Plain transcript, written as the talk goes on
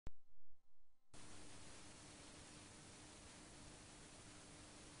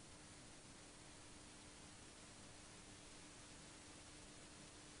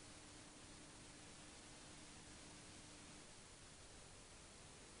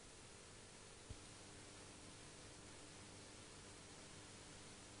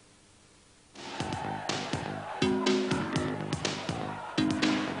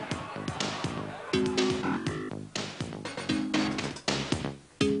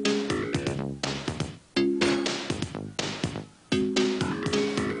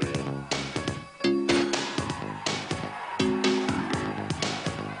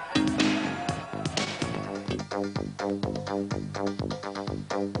With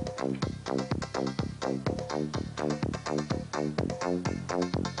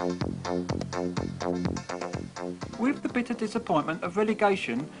the bitter disappointment of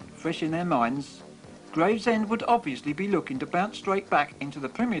relegation fresh in their minds, Gravesend would obviously be looking to bounce straight back into the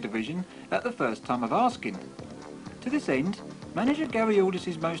Premier Division at the first time of asking. To this end, manager Gary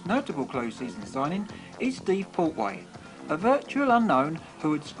Aldis's most notable close-season signing is Steve Portway, a virtual unknown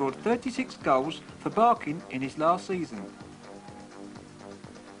who had scored 36 goals for Barking in his last season.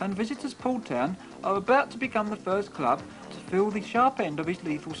 And visitors Pooltown are about to become the first club to feel the sharp end of his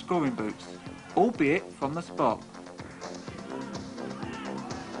lethal scoring boots, albeit from the spot.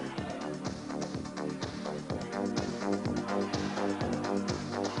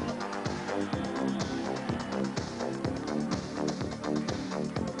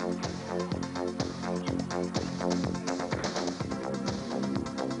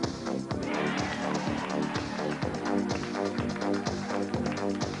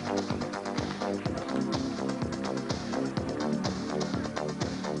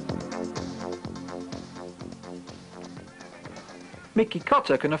 Mickey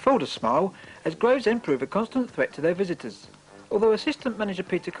Cotter can afford a smile as Gravesend prove a constant threat to their visitors, although assistant manager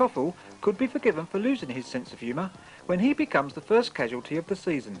Peter Coffell could be forgiven for losing his sense of humour when he becomes the first casualty of the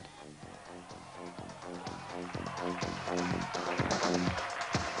season.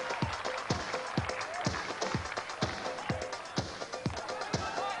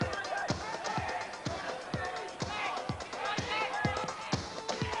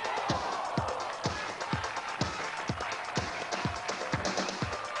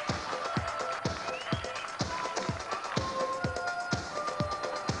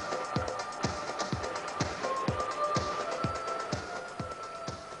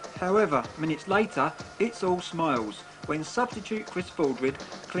 However, minutes later, it's all smiles when substitute Chris Fordred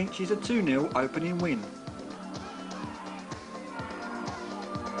clinches a 2-0 opening win.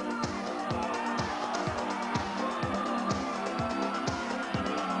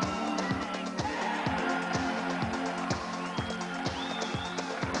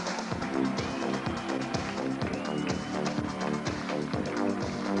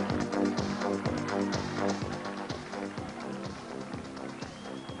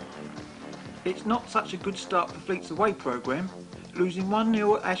 It's not such a good start for Fleet's away programme, losing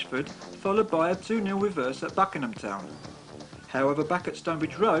 1-0 at Ashford, followed by a 2-0 reverse at Buckingham Town. However, back at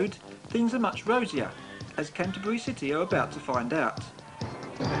Stonebridge Road, things are much rosier, as Canterbury City are about to find out.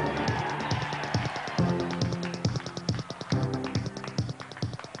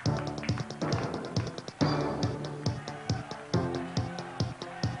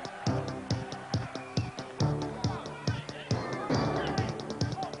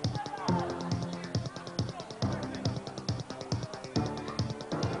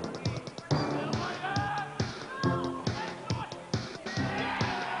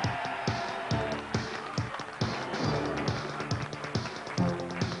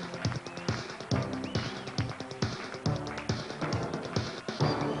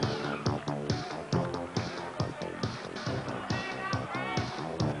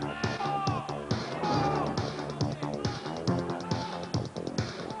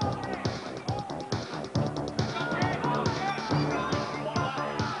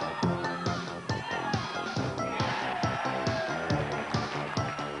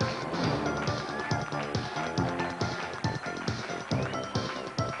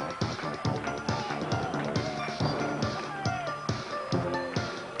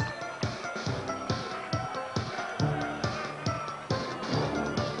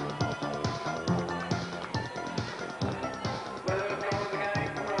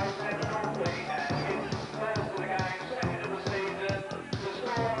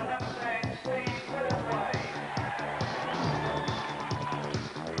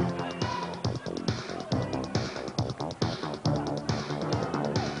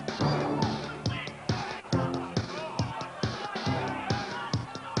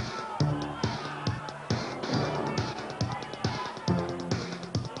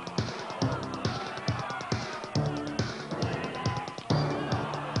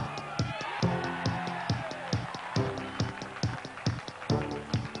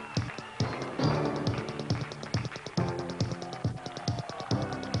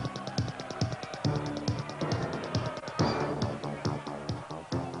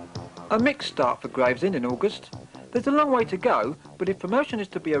 A mixed start for Gravesend in August. There's a long way to go, but if promotion is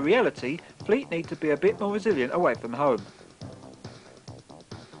to be a reality, Fleet need to be a bit more resilient away from home.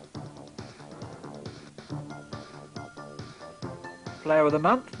 Player of the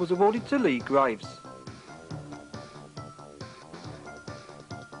Month was awarded to Lee Graves.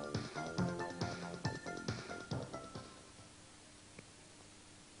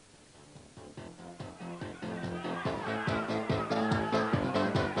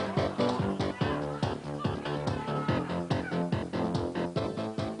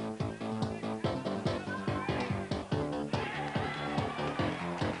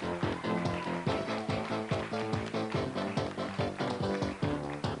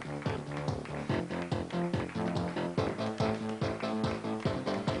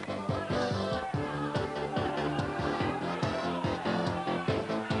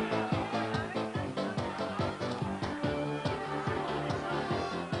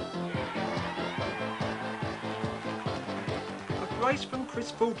 brace from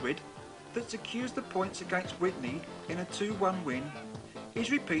Chris Fordred that secures the points against Whitney in a 2-1 win is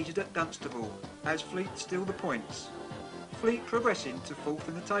repeated at Dunstable as Fleet steal the points, Fleet progressing to 4th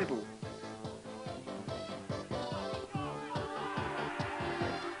in the table.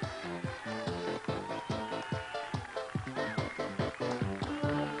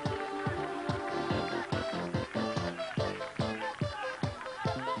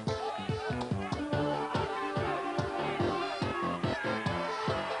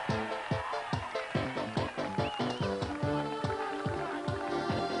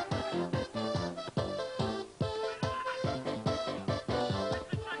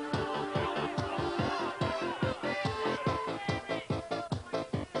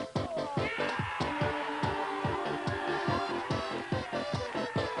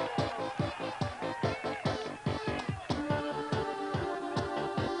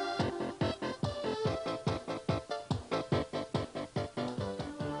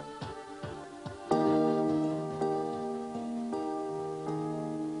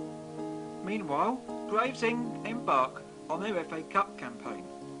 Meanwhile, Gravesend embark on their FA Cup campaign.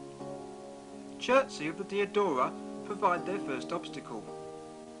 Chertsey of the Diodora provide their first obstacle,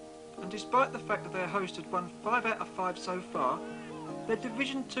 and despite the fact that their host had won 5 out of 5 so far, their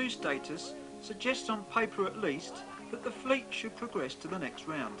Division 2 status suggests on paper at least that the Fleet should progress to the next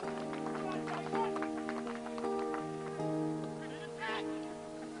round.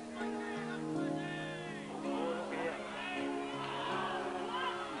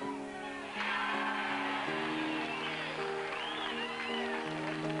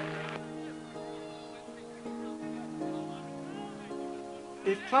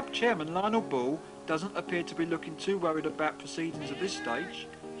 If club chairman Lionel Ball doesn't appear to be looking too worried about proceedings at this stage,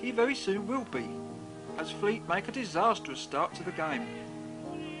 he very soon will be, as Fleet make a disastrous start to the game.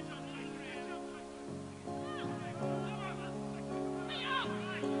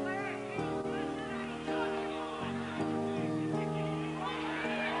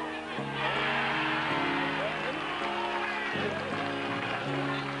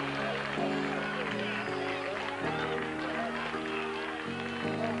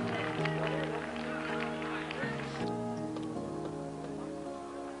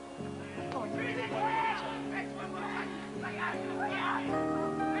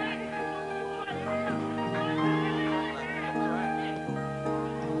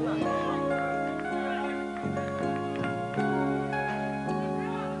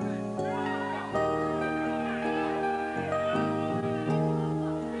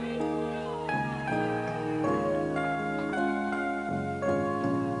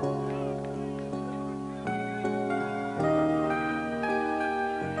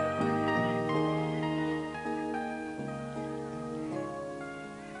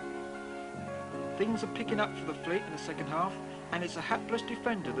 Things are picking up for the Fleet in the second half, and it's a hapless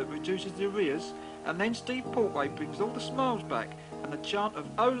defender that reduces the arrears, and then Steve Portway brings all the smiles back, and the chant of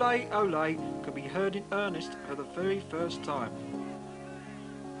 "Ole, Ole" can be heard in earnest for the very first time.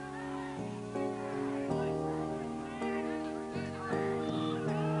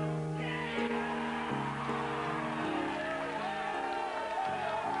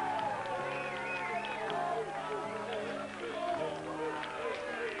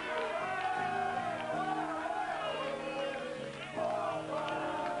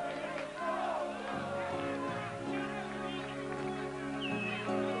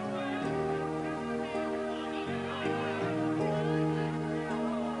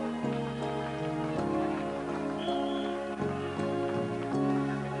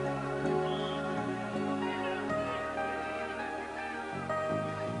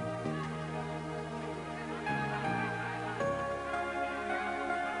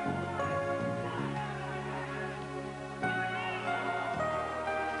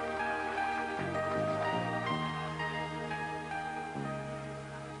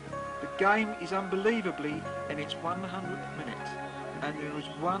 The game is unbelievably in its 100th minute, and there is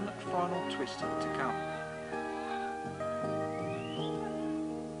one final twist to come.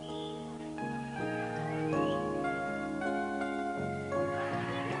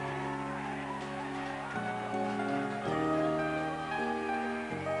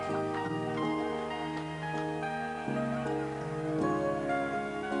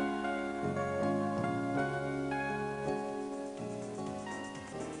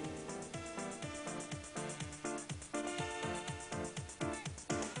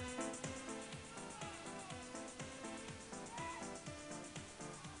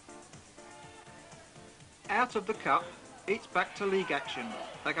 Out of the cup, it's back to league action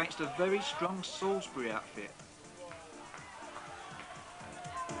against a very strong Salisbury outfit.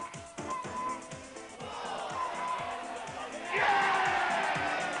 Yeah!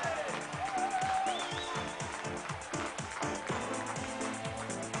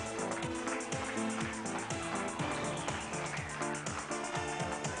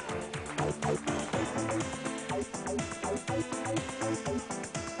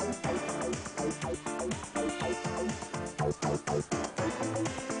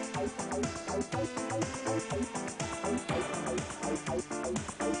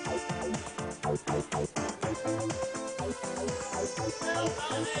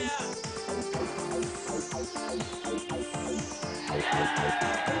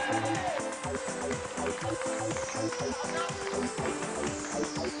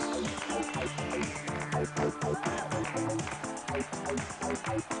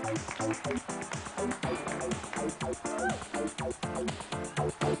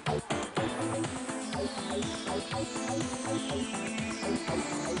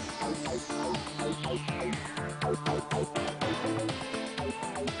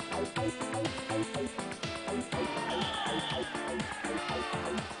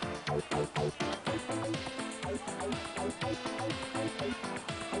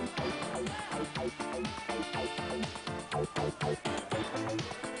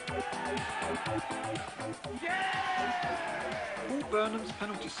 Paul Burnham's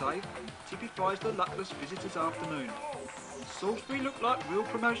penalty save typifies the luckless visitors' afternoon. Salisbury look like real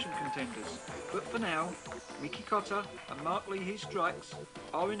promotion contenders, but for now, Mickey Cotter and Mark Leahy's strikes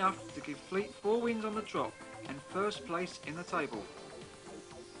are enough to give Fleet 4 wins on the trot and first place in the table.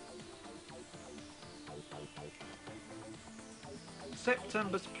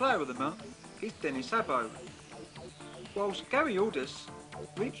 September's player of the month is Dennis Abbo, whilst Gary Aldous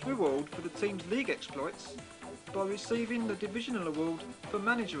reaps reward for the team's league exploits by receiving the divisional award for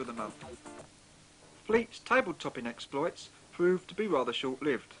manager of the month. Fleet's table-topping exploits proved to be rather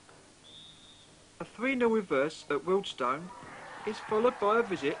short-lived. A 3-0 reverse at Wildstone is followed by a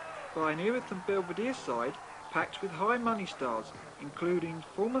visit by an Erith and Belvedere side packed with high money stars, including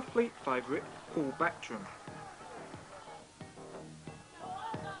former Fleet favourite Paul Bactram.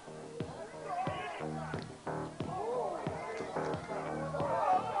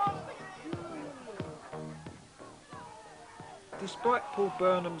 Despite Paul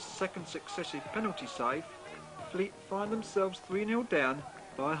Burnham's second successive penalty save, Fleet find themselves 3-0 down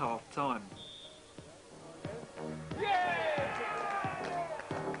by half-time.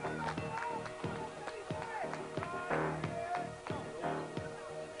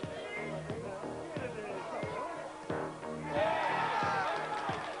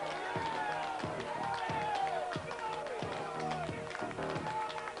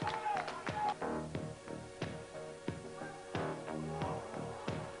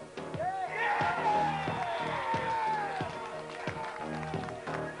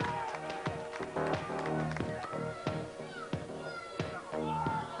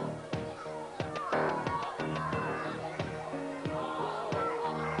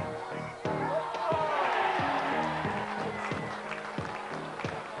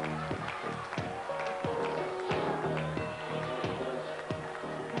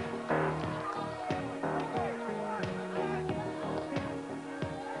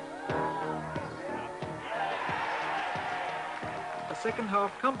 A second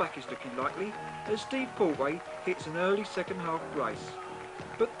half comeback is looking likely as Steve Portway hits an early second half brace.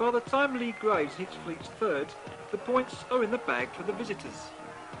 But by the time Lee Graves hits Fleet's third, the points are in the bag for the visitors.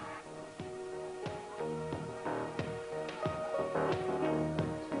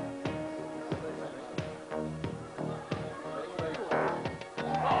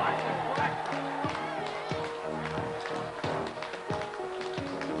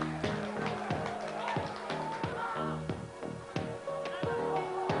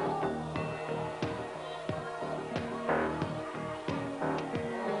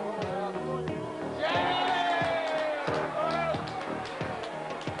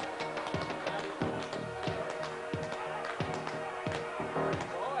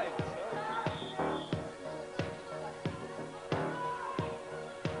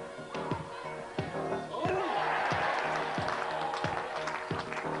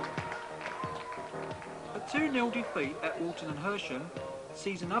 A 2-0 defeat at Walton and Hersham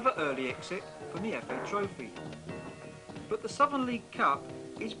sees another early exit from the FA Trophy. But the Southern League Cup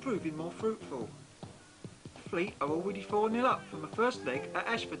is proving more fruitful. Fleet are already 4-0 up from the first leg at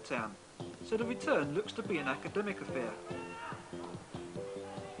Ashford Town, so the return looks to be an academic affair.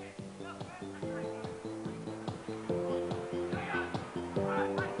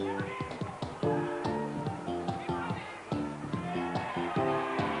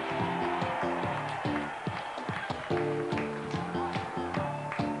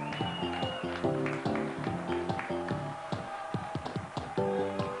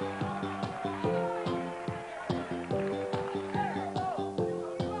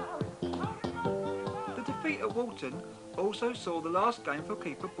 At Walton also saw the last game for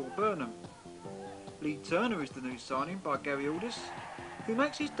keeper Paul Burnham. Lee Turner is the new signing by Gary Aldous, who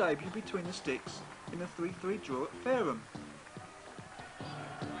makes his debut between the sticks in a 3-3 draw at Fareham.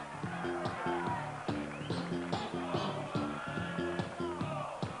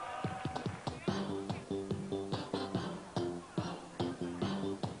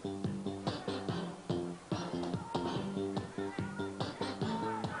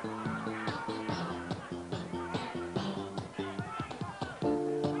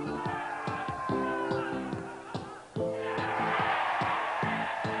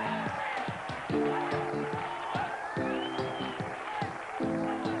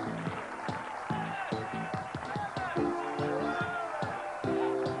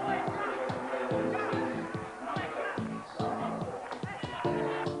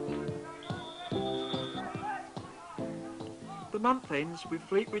 month ends with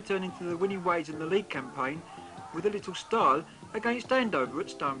Fleet returning to the winning ways in the league campaign with a little style against Andover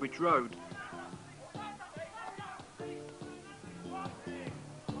at Stonebridge Road.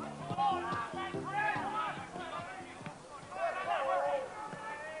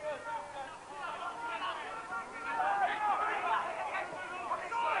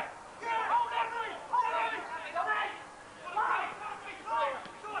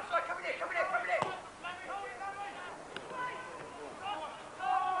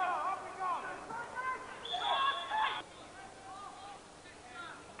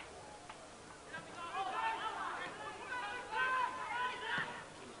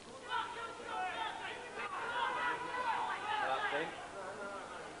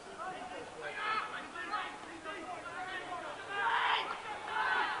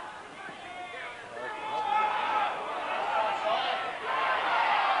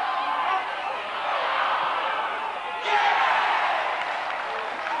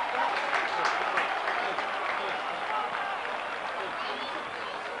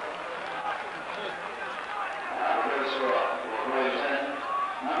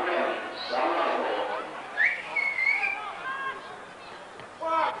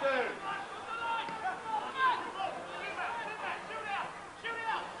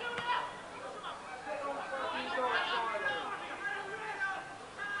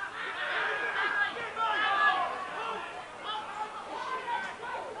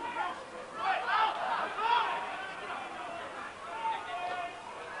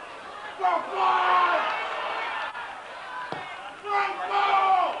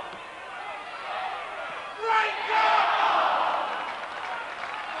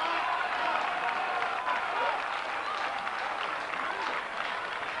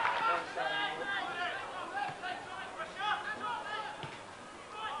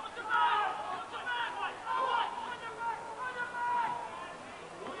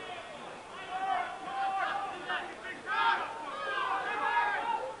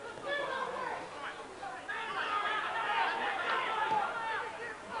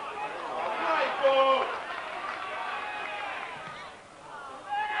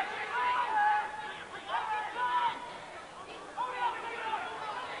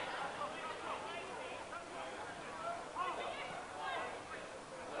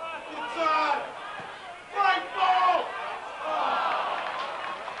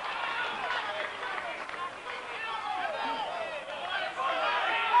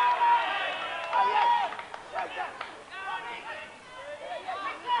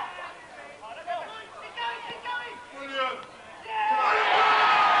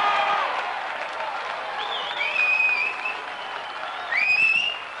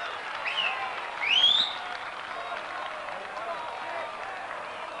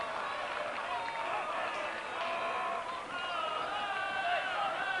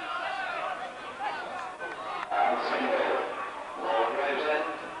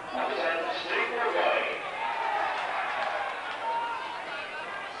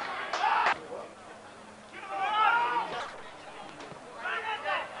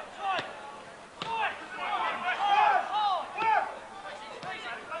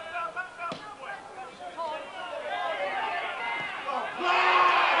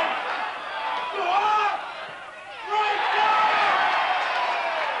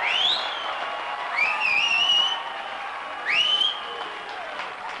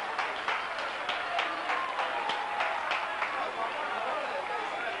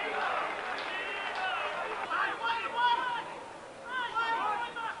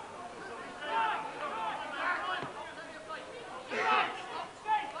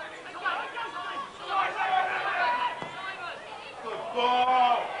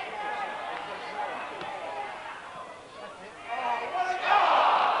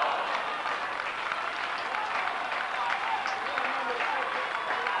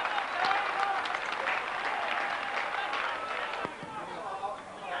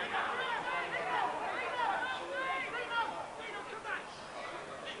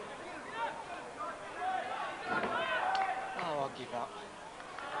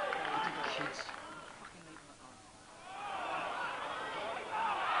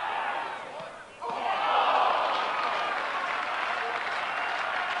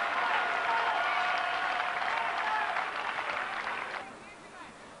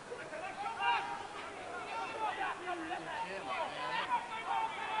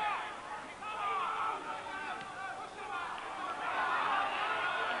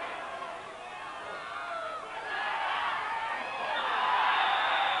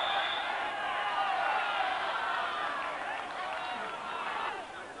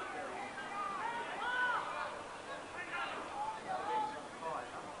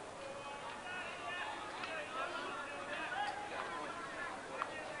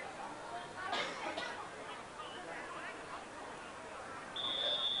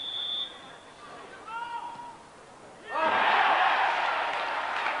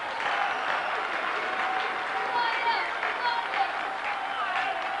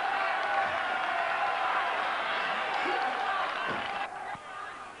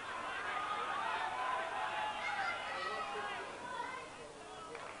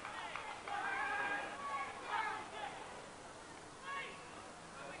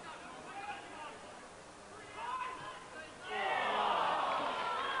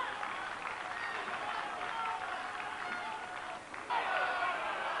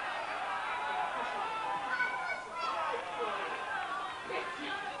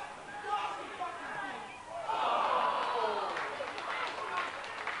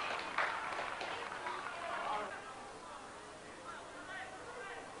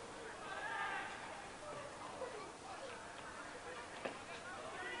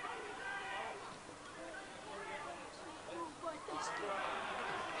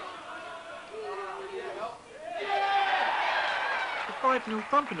 5-0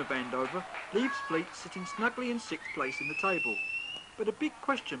 thumping of Andover leaves Fleet sitting snugly in 6th place in the table, but a big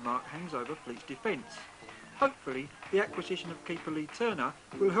question mark hangs over Fleet's defence. Hopefully, the acquisition of keeper Lee Turner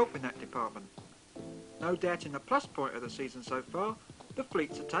will help in that department. No doubt in the plus point of the season so far, the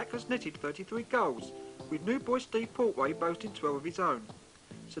Fleet's attack has netted 33 goals, with new boy Steve Portway boasting 12 of his own.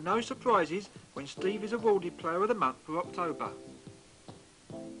 So no surprises when Steve is awarded Player of the Month for October.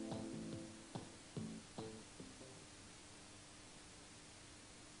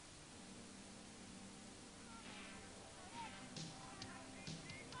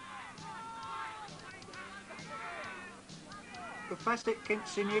 The Facet Kent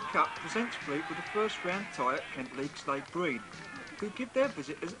Senior Cup presents Fleet with a first round tie at Kent League State Green, who give their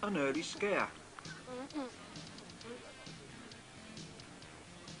visitors an early scare.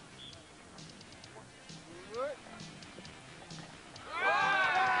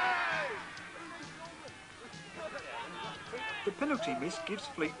 The penalty miss gives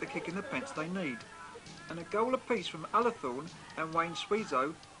Fleet the kick in the pants they need, and a goal apiece from Ullathorne and Wayne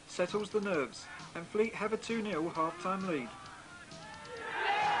Sweezo settles the nerves, and Fleet have a 2-0 half-time lead.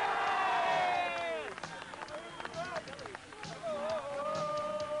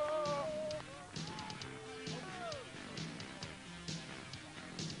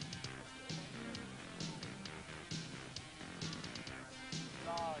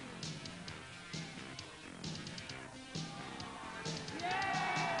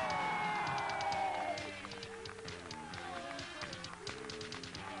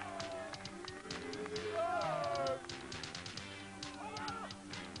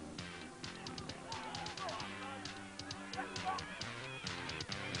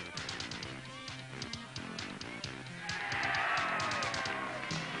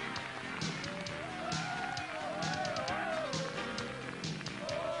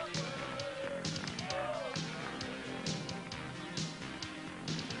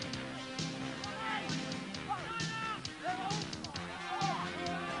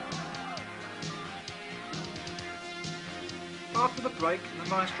 After the break, the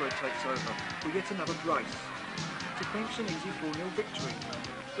maestro takes over with yet another brace to clinch an easy 4-0 victory,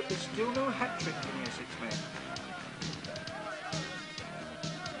 but there's still no hat-trick from the Essex men.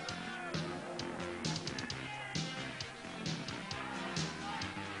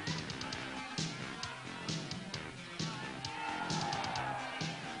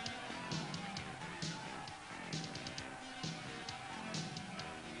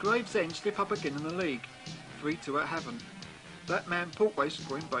 Gravesend slip up again in the league, 3-2 at Havant. That man Portway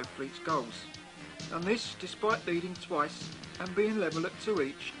scoring both Fleet's goals, and this despite leading twice and being level at 2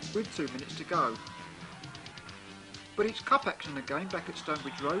 each with 2 minutes to go. But it's cup action again back at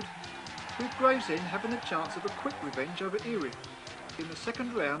Stonebridge Road, with Gravesend having the chance of a quick revenge over Erith in the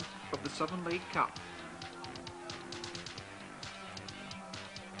second round of the Southern League Cup.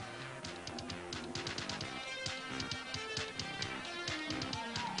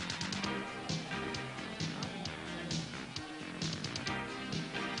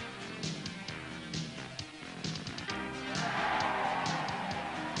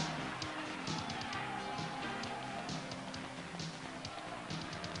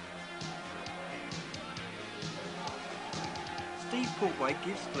 Steve Portway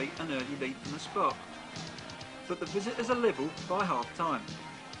gives Fleet an early lead from the spot, but the visitors are level by half-time.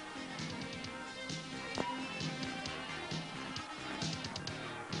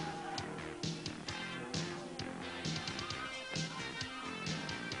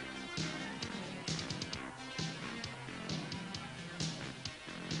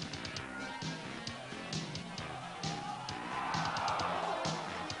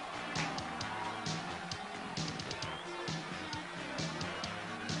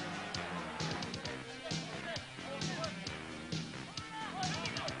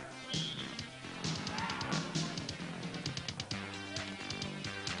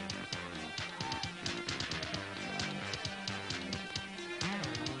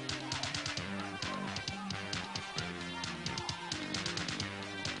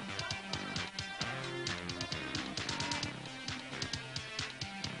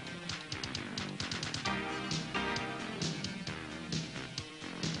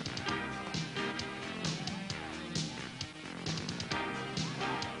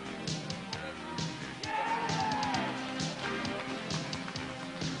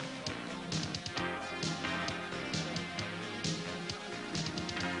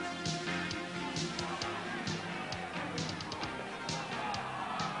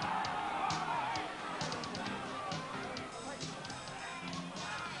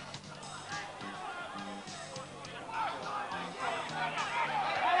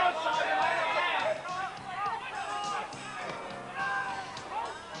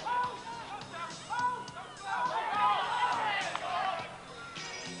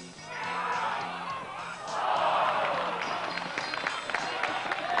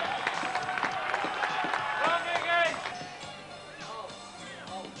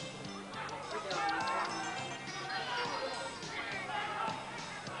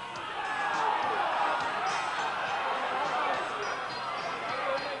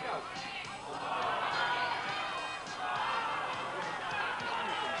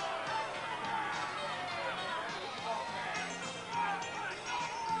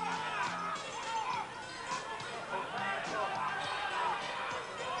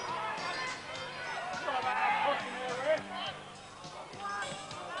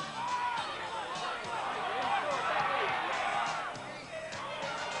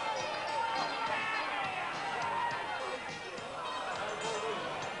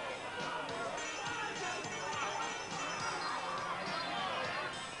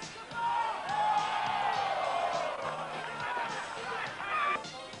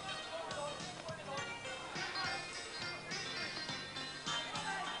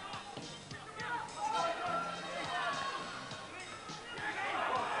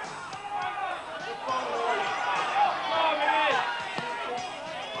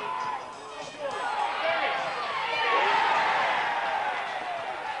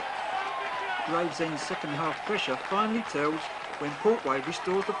 Gravesend's second half pressure finally tells when Portway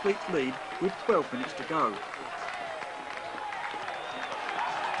restores the fleet's lead with 12 minutes to go.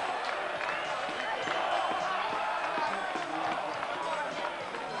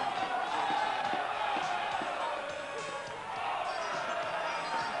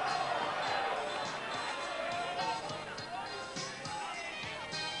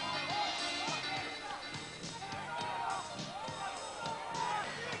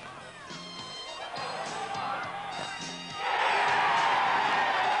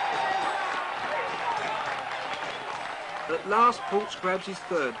 At last, Ports grabs his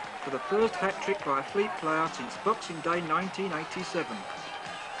third, for the first hat-trick by a Fleet player since Boxing Day 1987.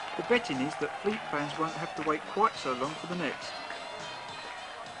 The betting is that Fleet fans won't have to wait quite so long for the next.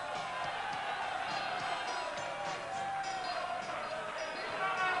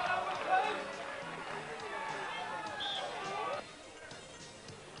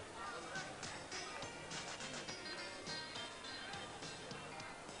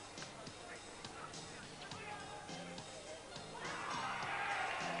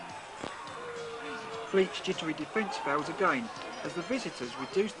 Fleet's jittery defence fails again, as the visitors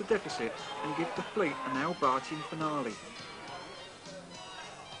reduce the deficit and give the Fleet an Albertian finale.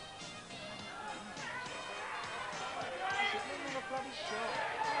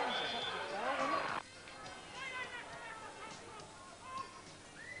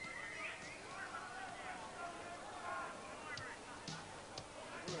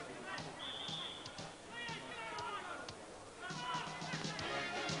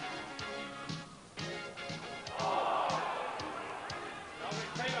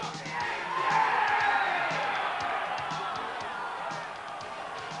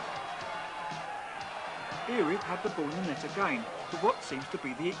 Erith had the ball in the net again for what seems to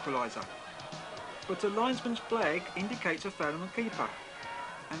be the equaliser. But a linesman's flag indicates a foul on the keeper,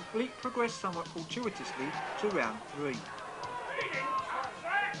 and Fleet progress somewhat fortuitously to round 3.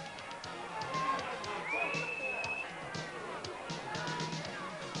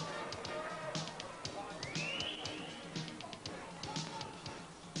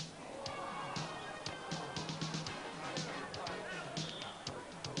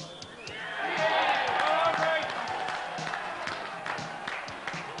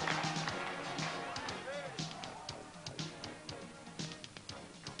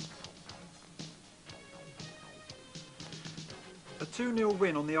 A 2-0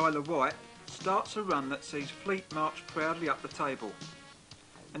 win on the Isle of Wight starts a run that sees Fleet march proudly up the table.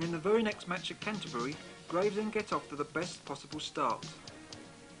 And in the very next match at Canterbury, Gravesend get off to the best possible start.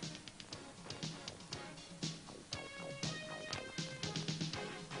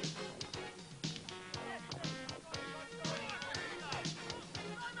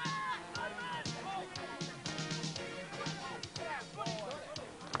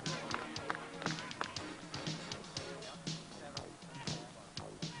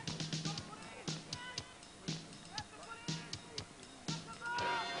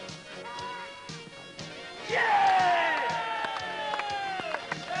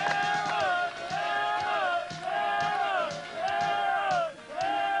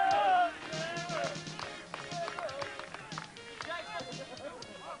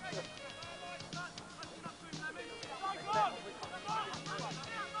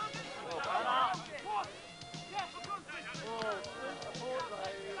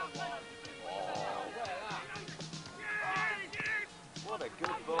 What a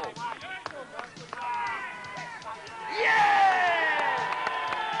good ball.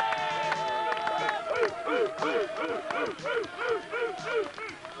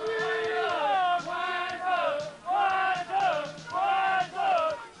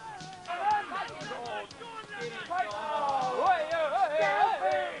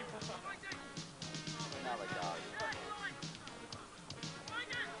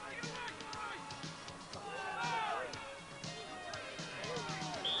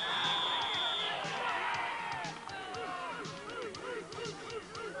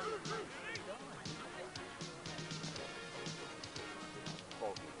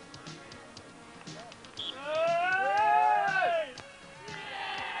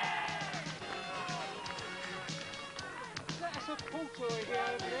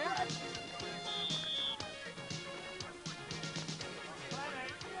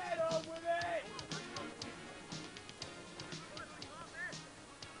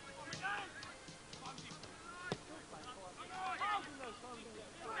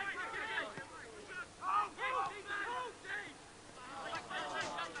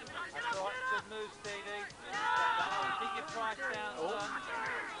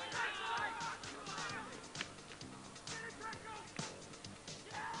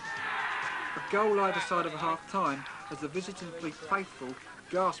 goal either side of half-time as the visiting Fleet faithful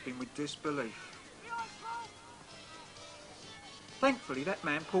gasping with disbelief. Thankfully that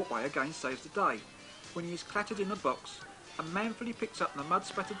man Portway again saves the day when he is clattered in the box and manfully picks up the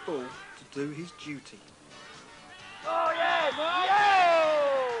mud-spattered ball to do his duty. Oh yes! Yeah!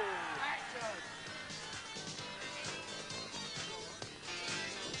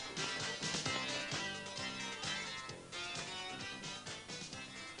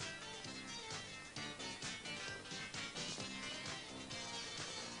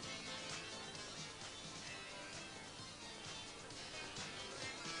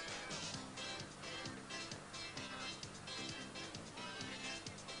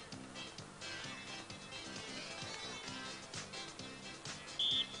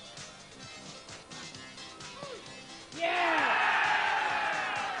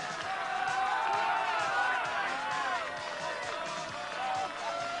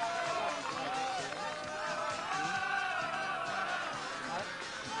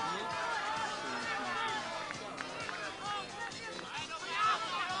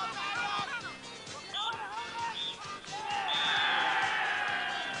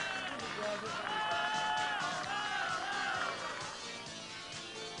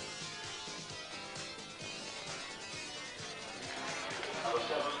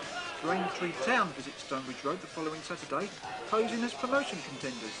 Braintree Town visit Stonebridge Road the following Saturday, posing as promotion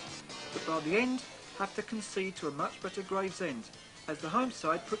contenders, but by the end have to concede to a much better Gravesend, as the home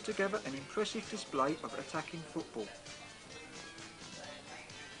side put together an impressive display of attacking football.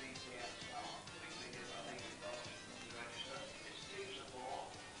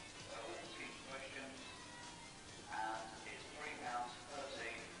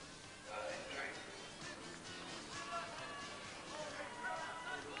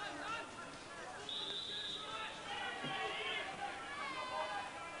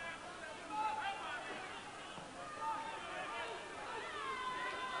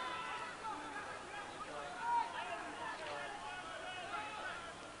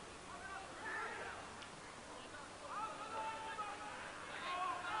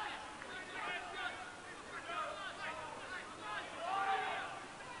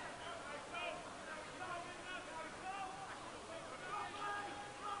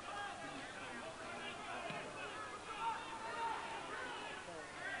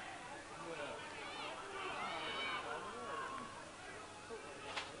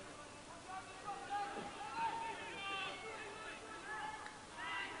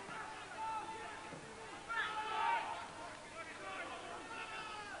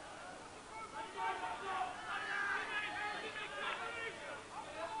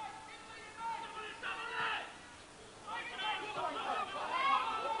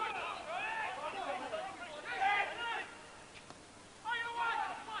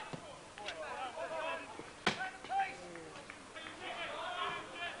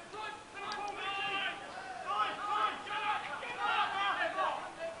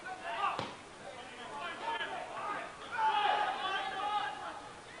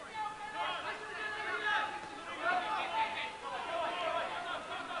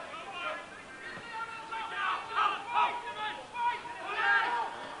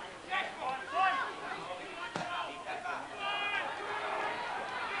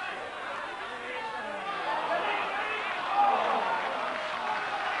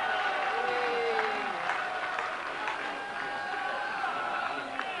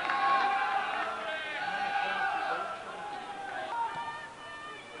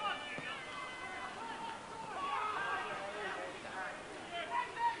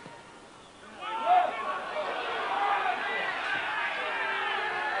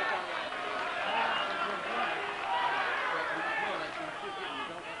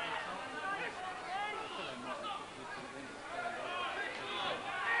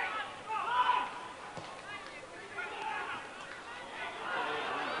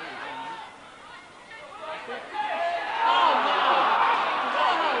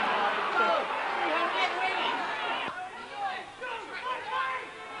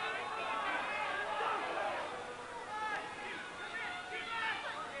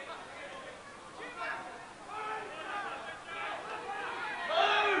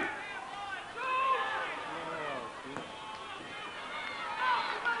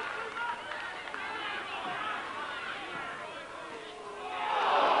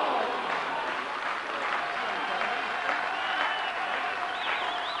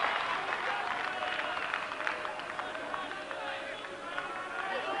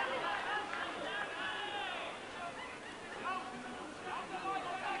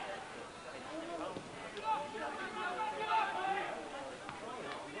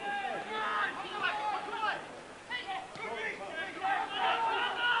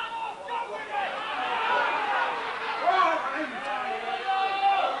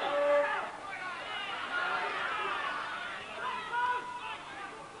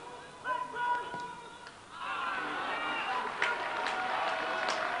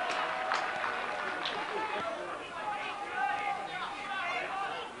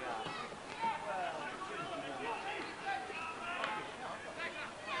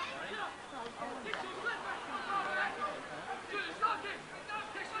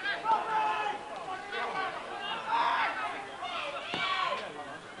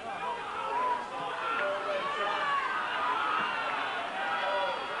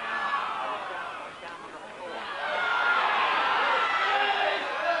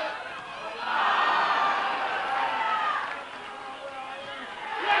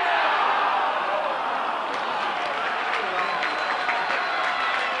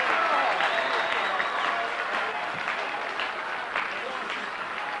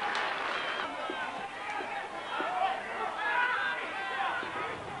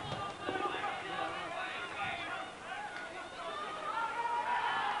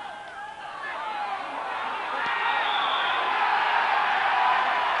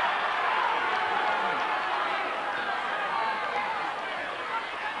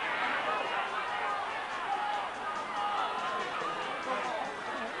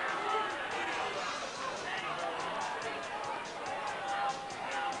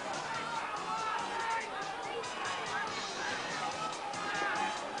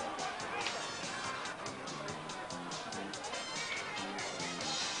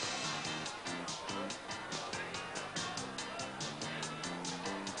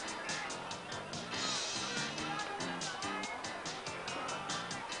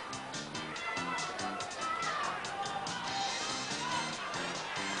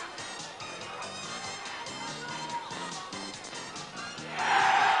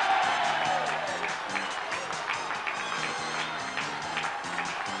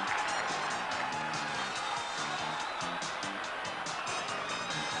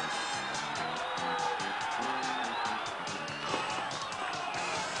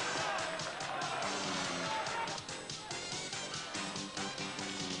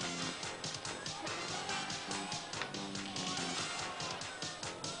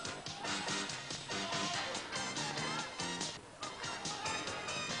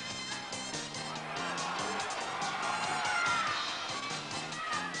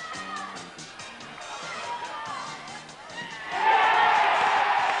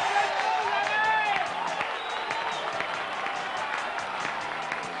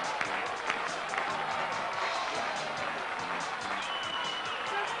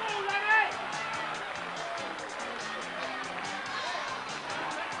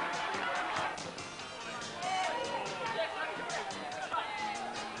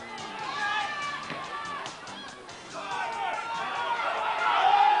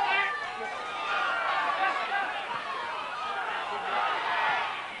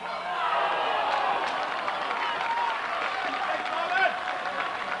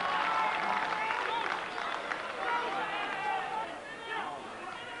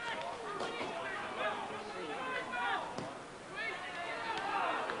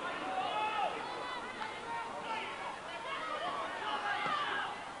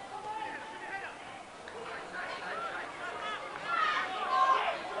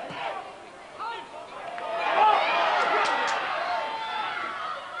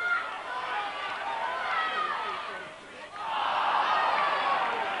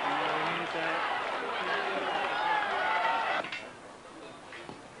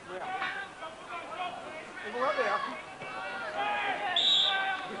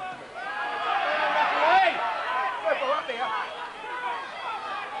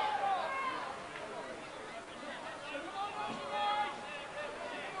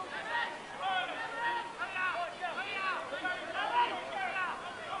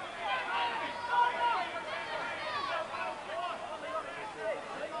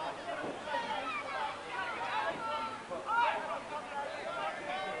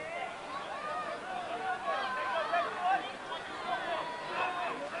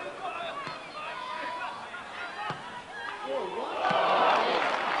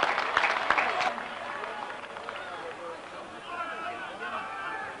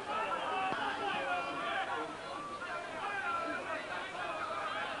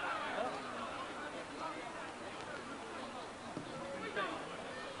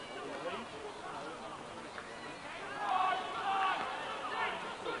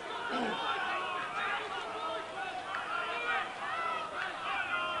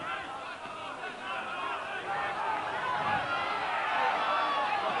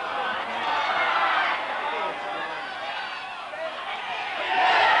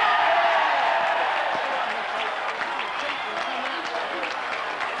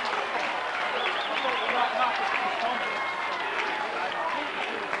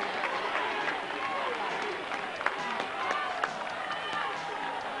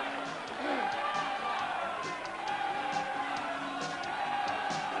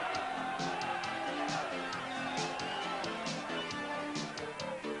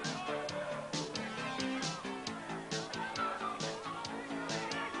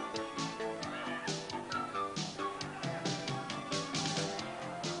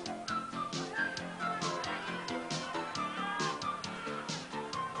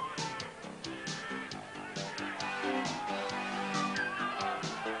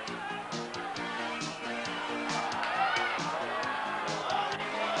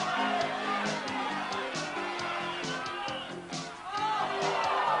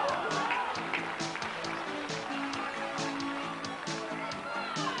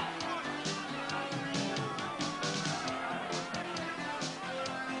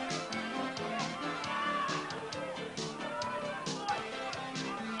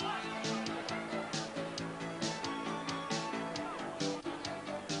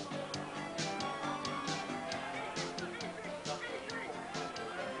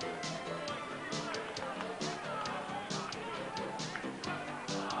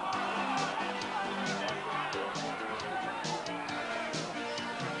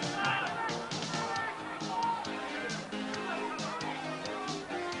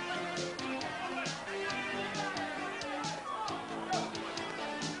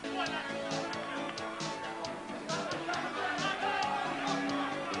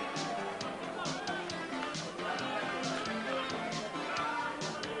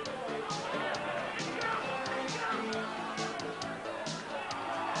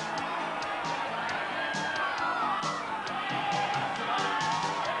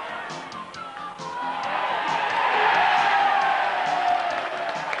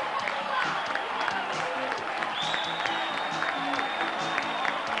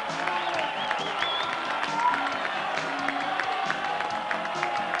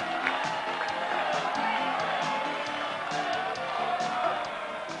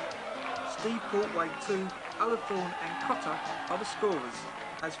 Portway 2, Ullathorne and Cotter are the scorers,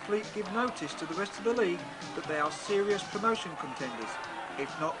 as Fleet give notice to the rest of the league that they are serious promotion contenders, if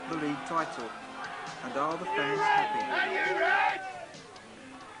not the league title. And are the fans happy?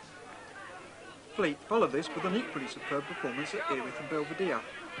 Fleet follow this with an equally superb performance at Erith and Belvedere.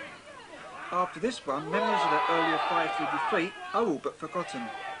 After this one, memories of that earlier 5-3 defeat are all but forgotten.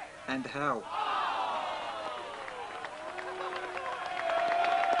 And how?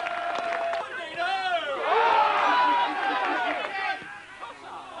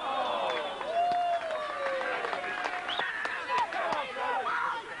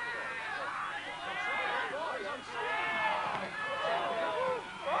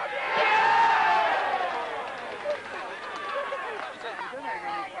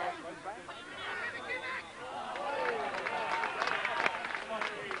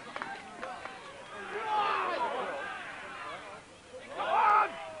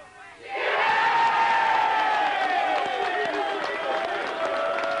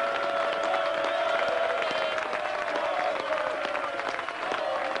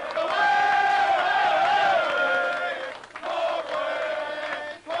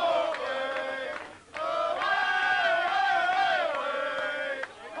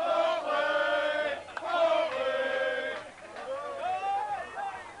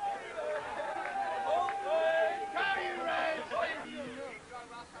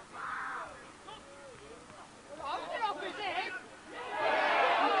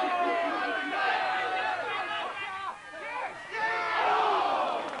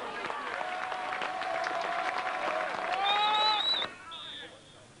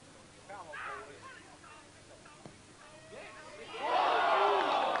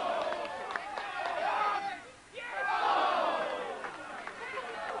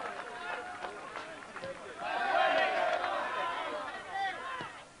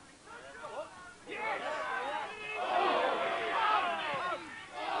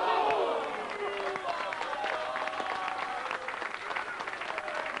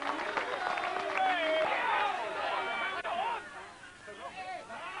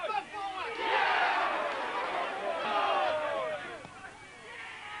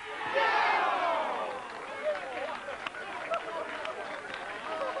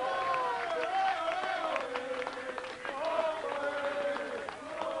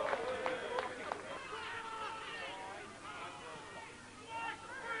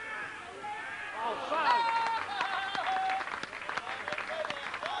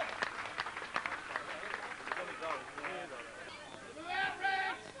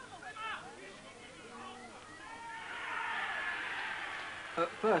 At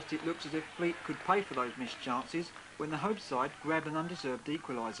first it looks as if Fleet could pay for those missed chances when the home side grabbed an undeserved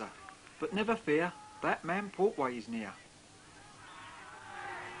equaliser. But never fear, that man Portway is near.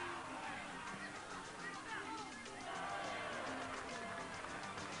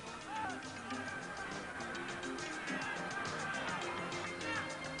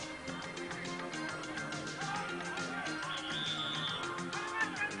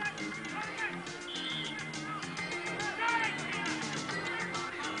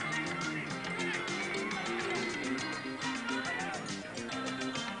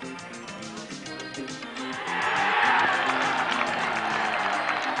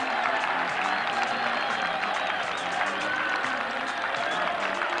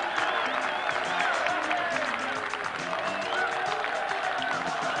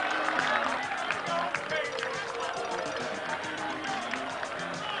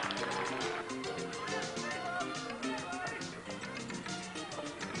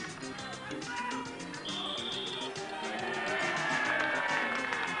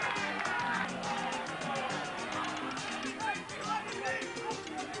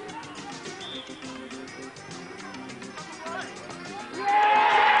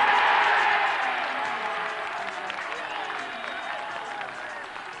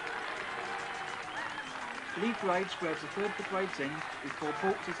 Lee Graves grabs the third for Gravesend before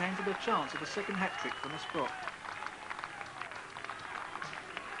Ports is handed a chance of a second hat-trick from the spot.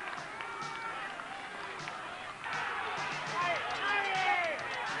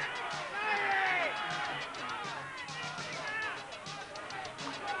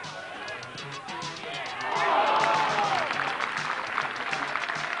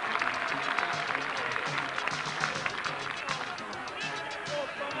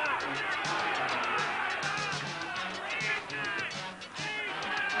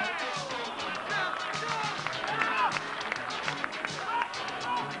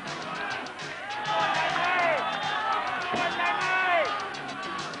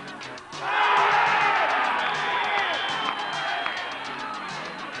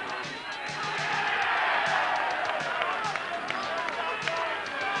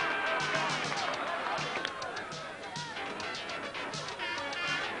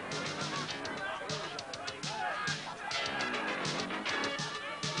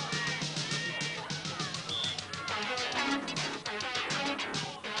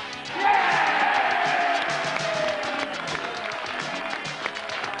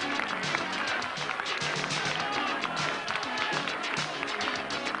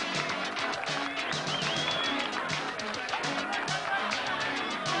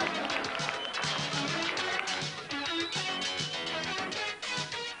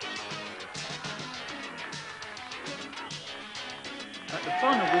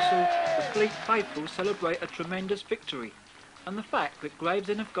 Northfleet faithful celebrate a tremendous victory, and the fact that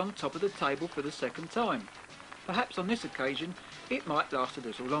Gravesend have gone top of the table for the second time. Perhaps on this occasion it might last a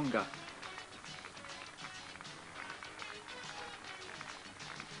little longer.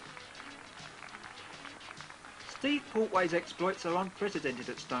 Steve Portway's exploits are unprecedented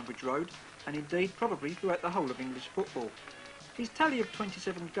at Stonebridge Road, and indeed probably throughout the whole of English football. His tally of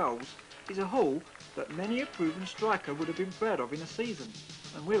 27 goals is a haul that many a proven striker would have been proud of in a season,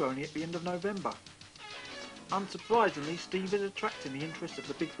 and we're only at the end of November. Unsurprisingly, Steve is attracting the interest of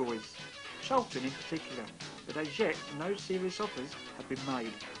the big boys, Charlton in particular, but as yet no serious offers have been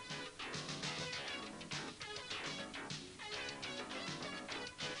made.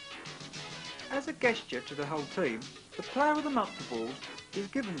 As a gesture to the whole team, the Player of the Month award is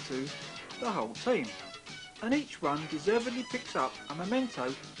given to the whole team, and each one deservedly picks up a memento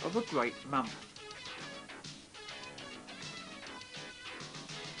of a great month.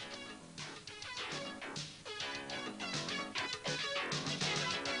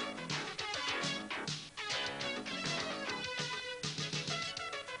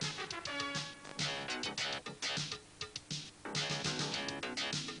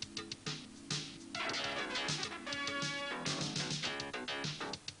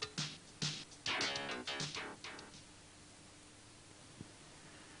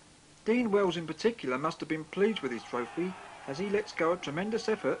 Dean Wells in particular must have been pleased with his trophy, as he lets go a tremendous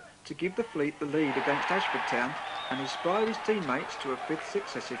effort to give the Fleet the lead against Ashford Town and inspire his teammates to a fifth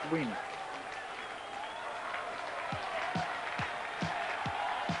successive win.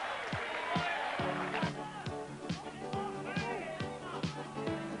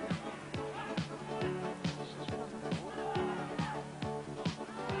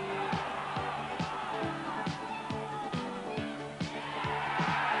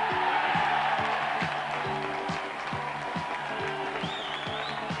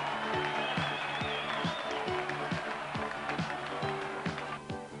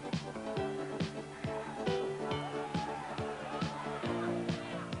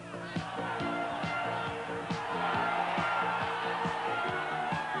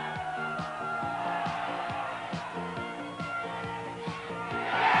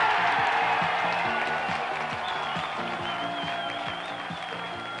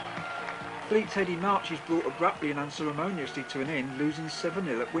 Fleet's heady march is brought abruptly and unceremoniously to an end, losing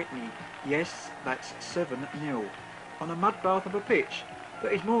 7-0 at Whitney. Yes, that's 7-0. On a mud bath of a pitch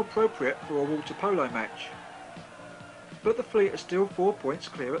that is more appropriate for a water polo match. But the Fleet are still 4 points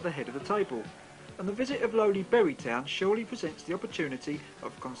clear at the head of the table, and the visit of lowly Bury Town surely presents the opportunity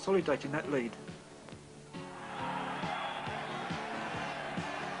of consolidating that lead.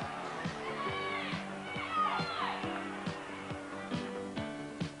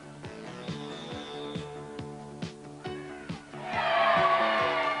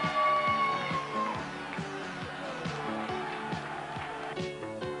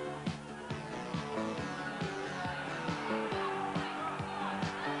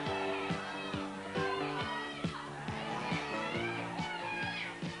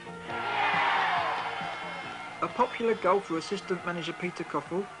 A popular goal for assistant manager Peter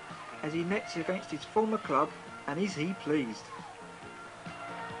Coffell as he nets against his former club, and is he pleased?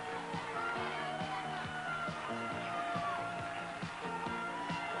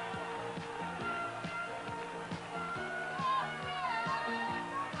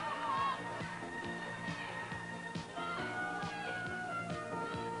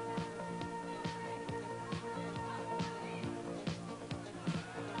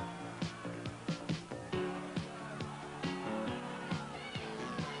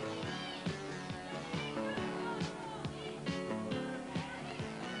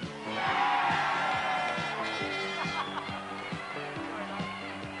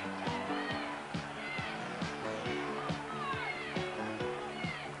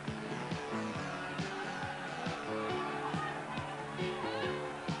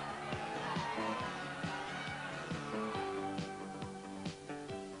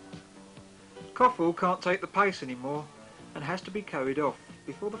 Coffell can't take the pace anymore and has to be carried off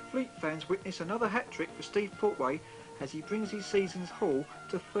before the Fleet fans witness another hat-trick for Steve Portway as he brings his season's haul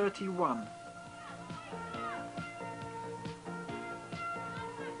to 31.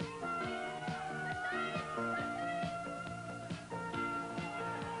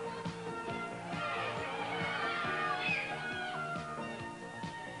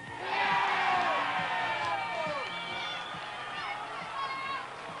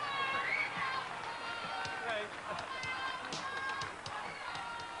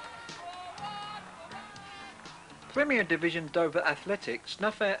 Premier Division Dover Athletic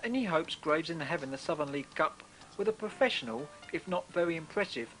snuff out any hopes Gravesend have in the Southern League Cup with a professional, if not very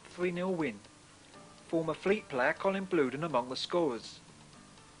impressive, 3-0 win. Former Fleet player Colin Blueden among the scorers.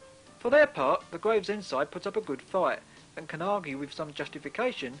 For their part, the Gravesend side put up a good fight, and can argue with some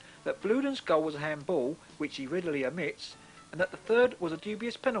justification that Bluden's goal was a handball, which he readily admits, and that the third was a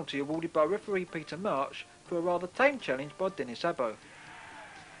dubious penalty awarded by referee Peter March for a rather tame challenge by Dennis Abbo.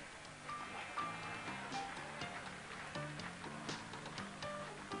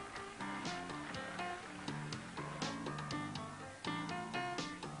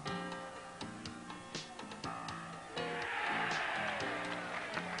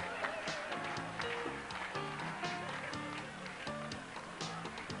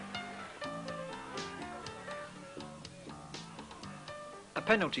 A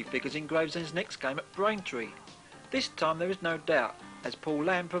penalty figures in Gravesend's next game at Braintree. This time there is no doubt, as Paul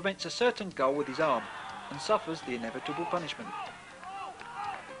Lamb prevents a certain goal with his arm and suffers the inevitable punishment.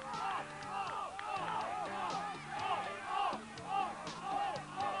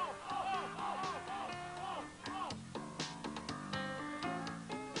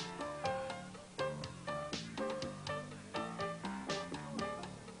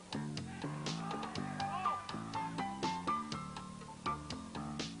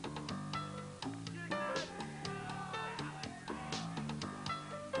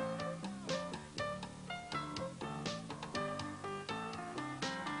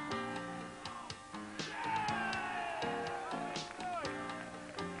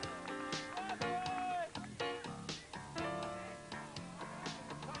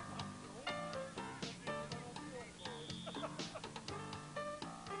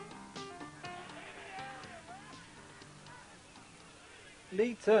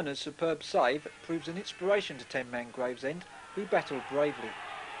 Lee Turner's superb save proves an inspiration to 10-man Gravesend, who battled bravely,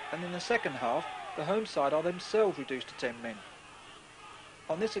 and in the second half the home side are themselves reduced to 10 men.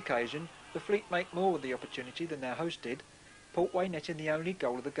 On this occasion the Fleet make more of the opportunity than their host did, Portway netting the only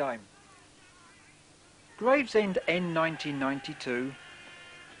goal of the game. Gravesend end 1992,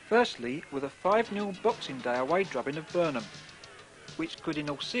 firstly with a 5-0 Boxing Day away drubbing of Burnham, which could in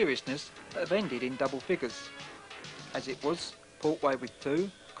all seriousness have ended in double figures. As it was, Portway with 2,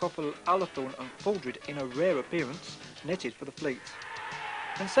 Coppell, Ullathorne and Faldred in a rare appearance netted for the Fleet.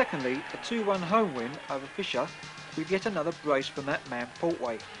 And secondly, a 2-1 home win over Fisher with yet another brace from that man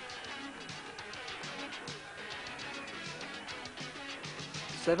Portway.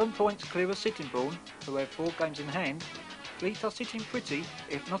 Seven points clear of Sittingbourne, who have 4 games in hand. Fleet are sitting pretty,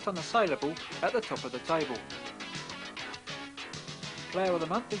 if not unassailable, at the top of the table. Player of the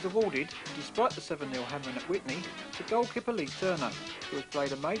Month is awarded, despite the 7-0 hammering at Whitney, to goalkeeper Lee Turner, who has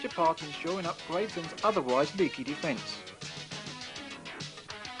played a major part in shoring up Gravesend's otherwise leaky defence.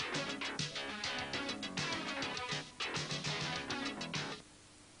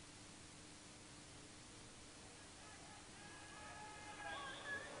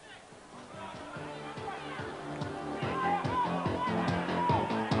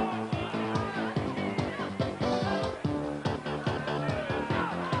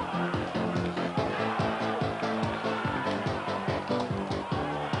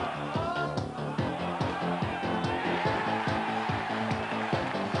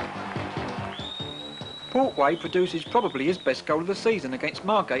 Portway produces probably his best goal of the season against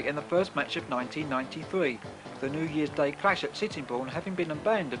Margate in the first match of 1993, the New Year's Day clash at Sittingbourne having been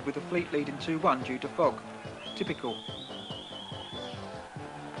abandoned with the Fleet leading 2-1 due to fog. Typical.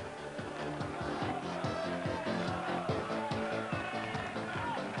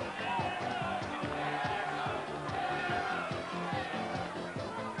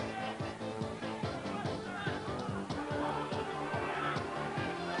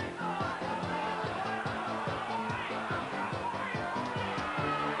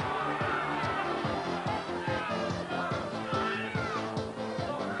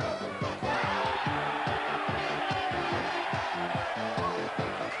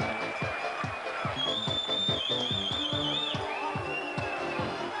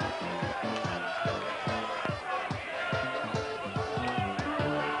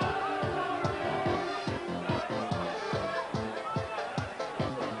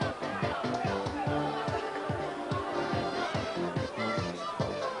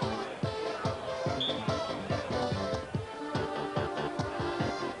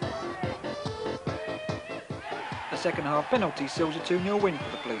 The second half penalty seals a 2-0 win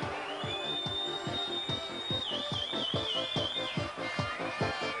for the Fleet.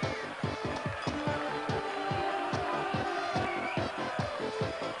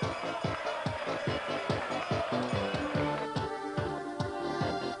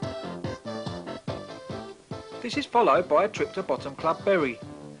 This is followed by a trip to bottom club Bury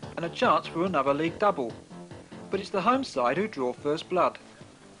and a chance for another league double, but it's the home side who draw first blood.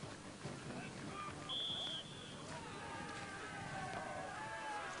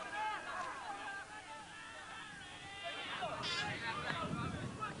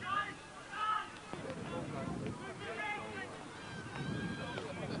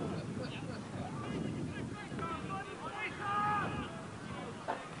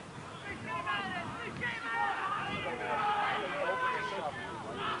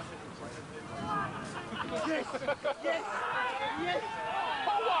 Yes! Yes!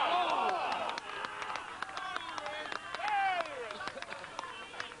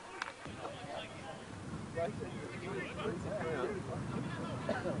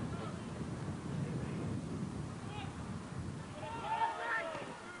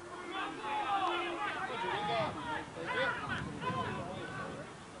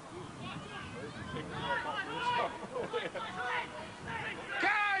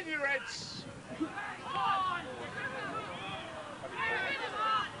 Can you, Reds?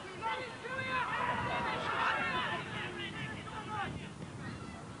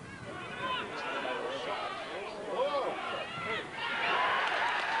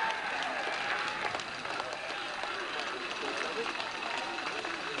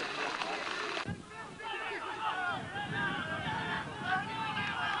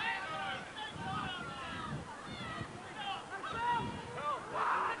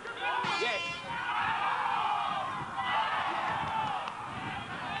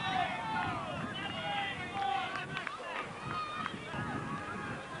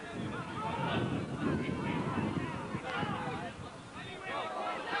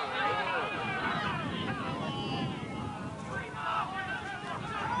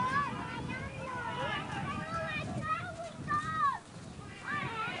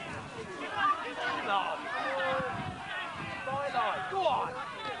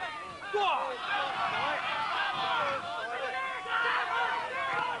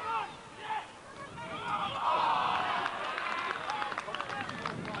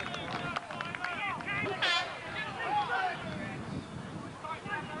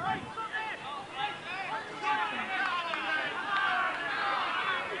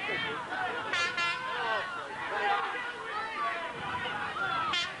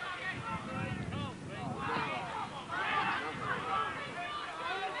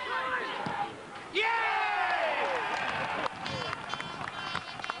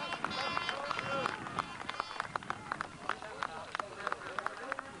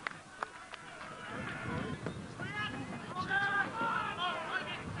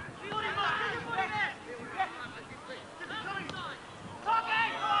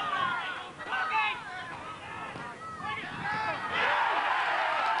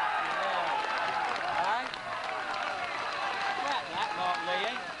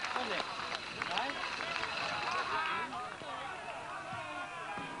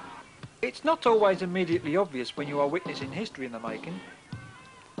 It's not always immediately obvious when you are witnessing history in the making,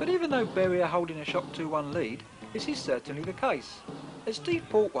 but even though Bury are holding a shock 2-1 lead, this is certainly the case, as Steve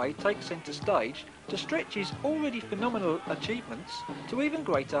Portway takes centre stage to stretch his already phenomenal achievements to even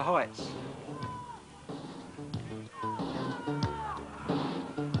greater heights.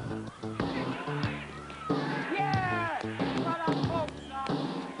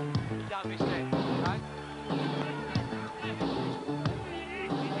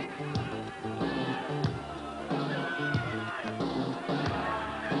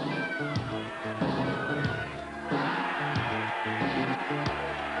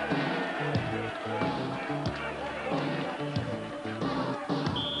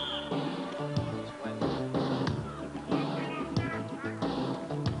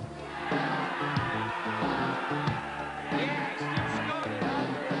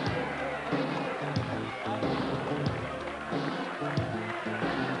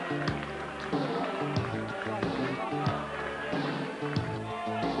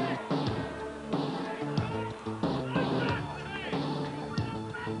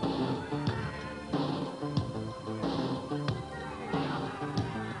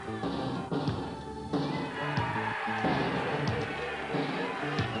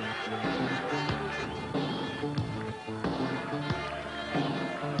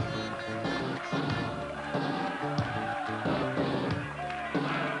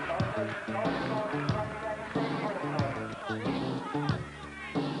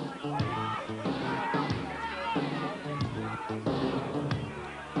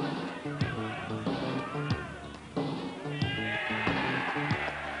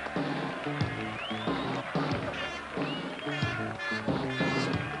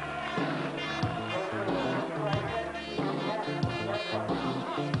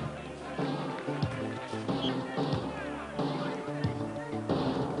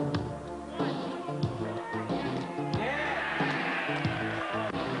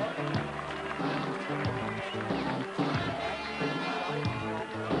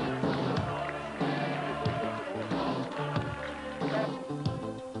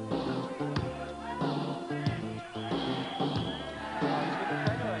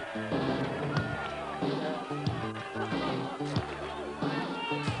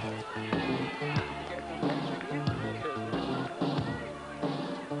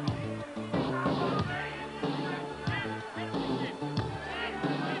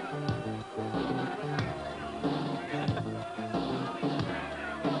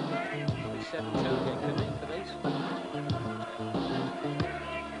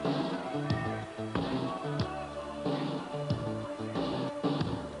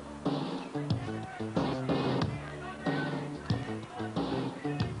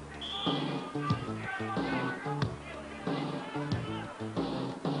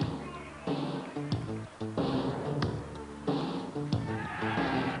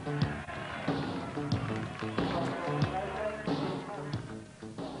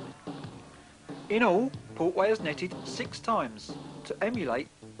 In all, Portway has netted 6 times, to emulate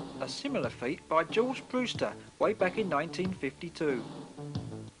a similar feat by George Brewster way back in 1952.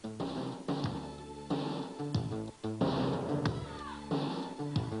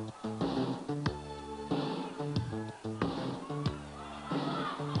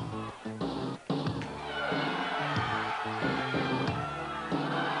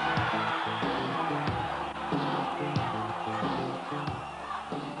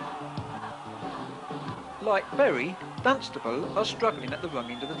 Like Bury, Dunstable are struggling at the wrong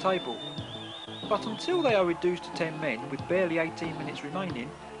end of the table, but until they are reduced to 10 men with barely 18 minutes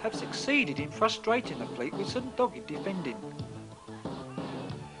remaining, have succeeded in frustrating the Fleet with some dogged defending.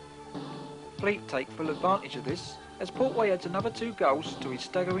 Fleet take full advantage of this, as Portway adds another 2 goals to his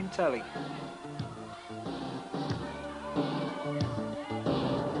staggering tally.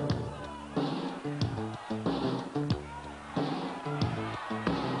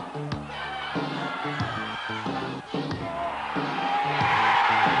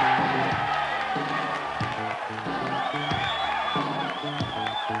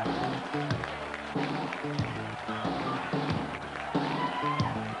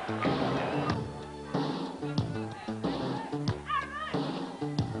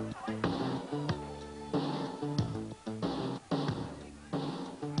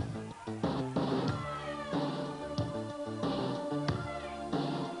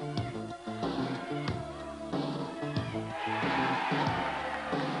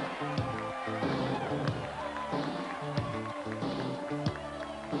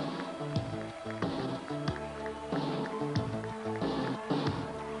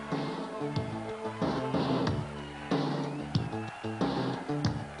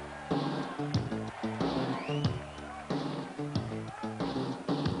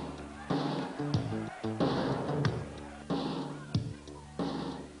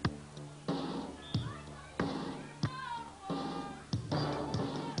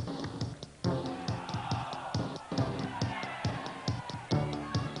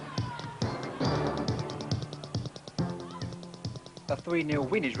 A 3-0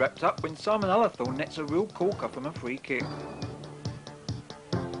 win is wrapped up when Simon Ullathorne nets a real corker from a free kick.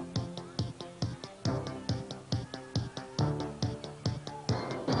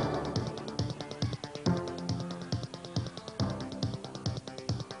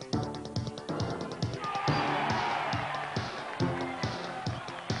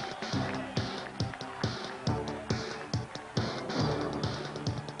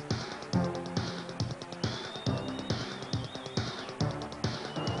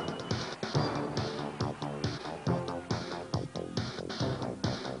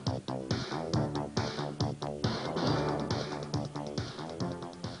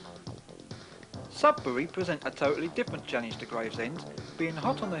 Sudbury present a totally different challenge to Gravesend, being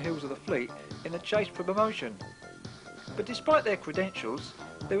hot on the heels of the Fleet in the chase for promotion. But despite their credentials,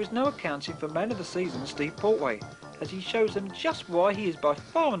 there is no accounting for man of the season Steve Portway, as he shows them just why he is by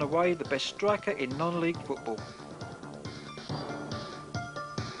far and away the best striker in non-league football.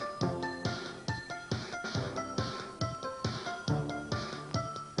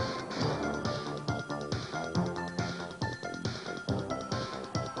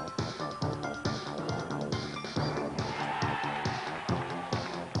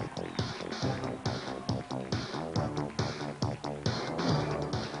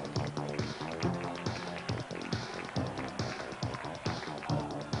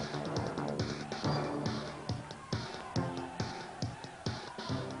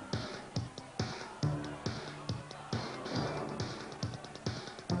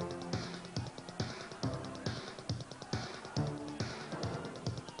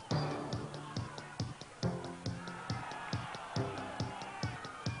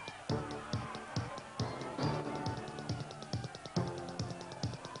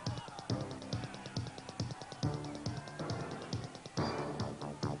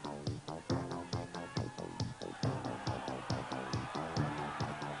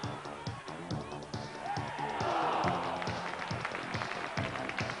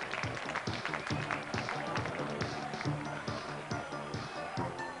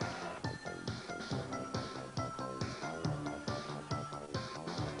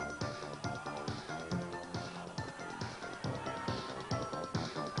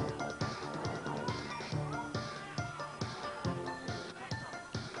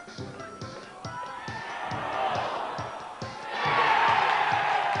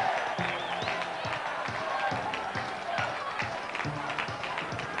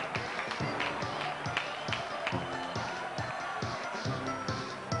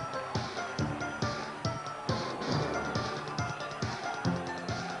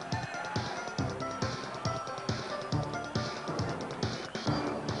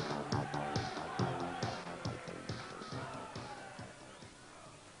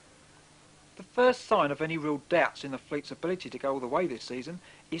 first sign of any real doubts in the Fleet's ability to go all the way this season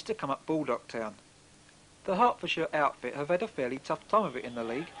is to come at Baldock Town. The Hertfordshire outfit have had a fairly tough time of it in the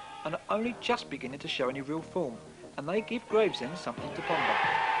league and are only just beginning to show any real form, and they give Gravesend something to ponder.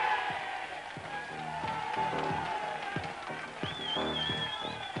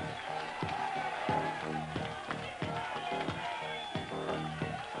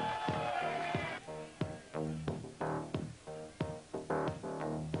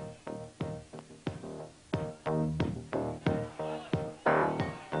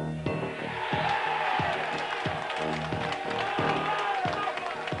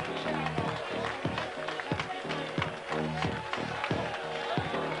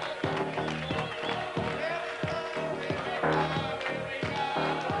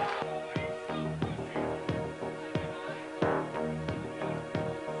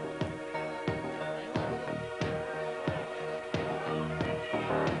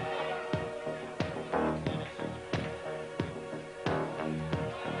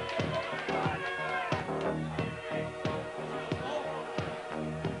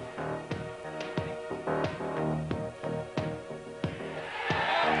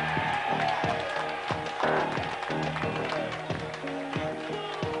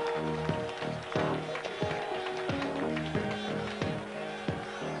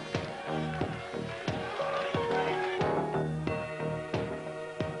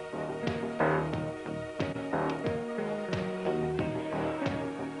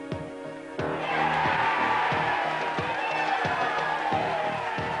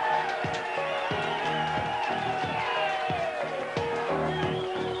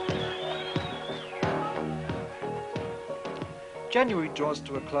 January draws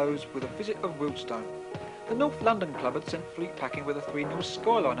to a close with a visit of Wealdstone. The North London club had sent Fleet packing with a 3-0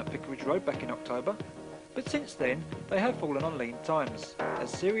 skyline at Vicarage Road back in October, but since then they have fallen on lean times,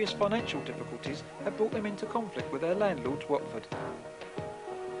 as serious financial difficulties have brought them into conflict with their landlords Watford.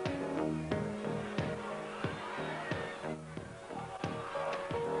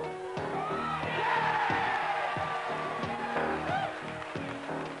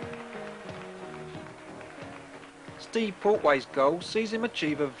 Steve Portway's goal sees him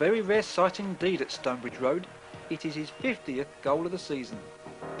achieve a very rare sight indeed at Stonebridge Road. It is his 50th goal of the season.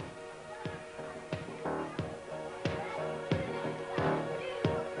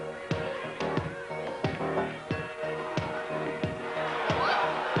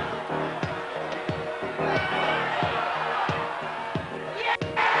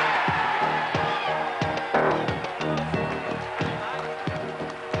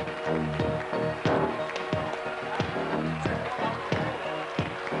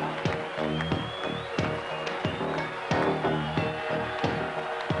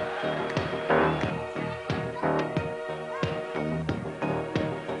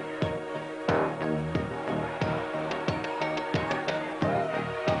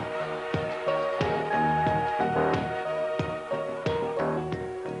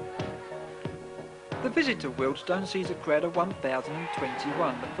 The visit to Wealdstone sees a crowd of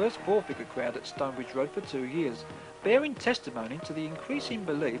 1,021, the first four-figure crowd at Stonebridge Road for 2 years, bearing testimony to the increasing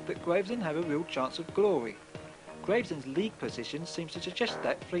belief that Gravesend have a real chance of glory. Gravesend's league position seems to suggest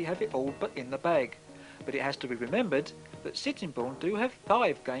that Fleet have it all but in the bag, but it has to be remembered that Sittingbourne do have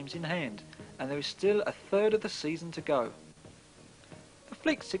 5 games in hand, and there is still a third of the season to go. The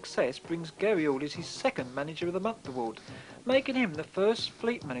Fleet's success brings Gary Aldiss his second Manager of the Month award, making him the first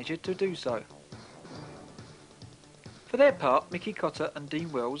Fleet manager to do so. For their part, Mickey Cotter and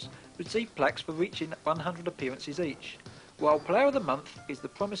Dean Wells received plaques for reaching 100 appearances each, while Player of the Month is the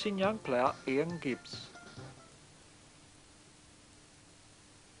promising young player Ian Gibbs.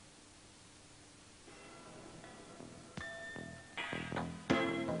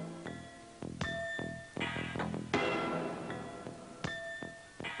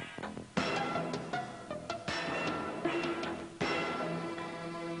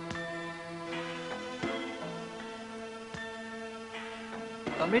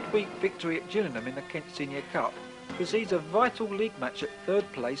 A midweek victory at Gillingham in the Kent Senior Cup precedes a vital league match at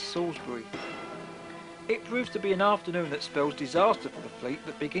third place Salisbury. It proves to be an afternoon that spells disaster for the Fleet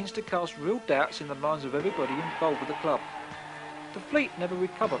that begins to cast real doubts in the minds of everybody involved with the club. The Fleet never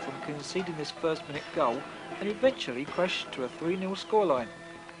recover from conceding this first-minute goal and eventually crashed to a 3-0 scoreline.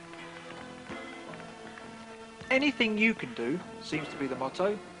 Anything you can do seems to be the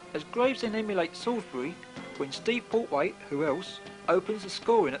motto, as Gravesend emulate Salisbury when Steve Portway, who else, opens the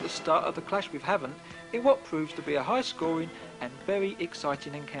scoring at the start of the clash with Havant in what proves to be a high-scoring and very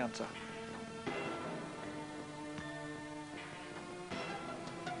exciting encounter.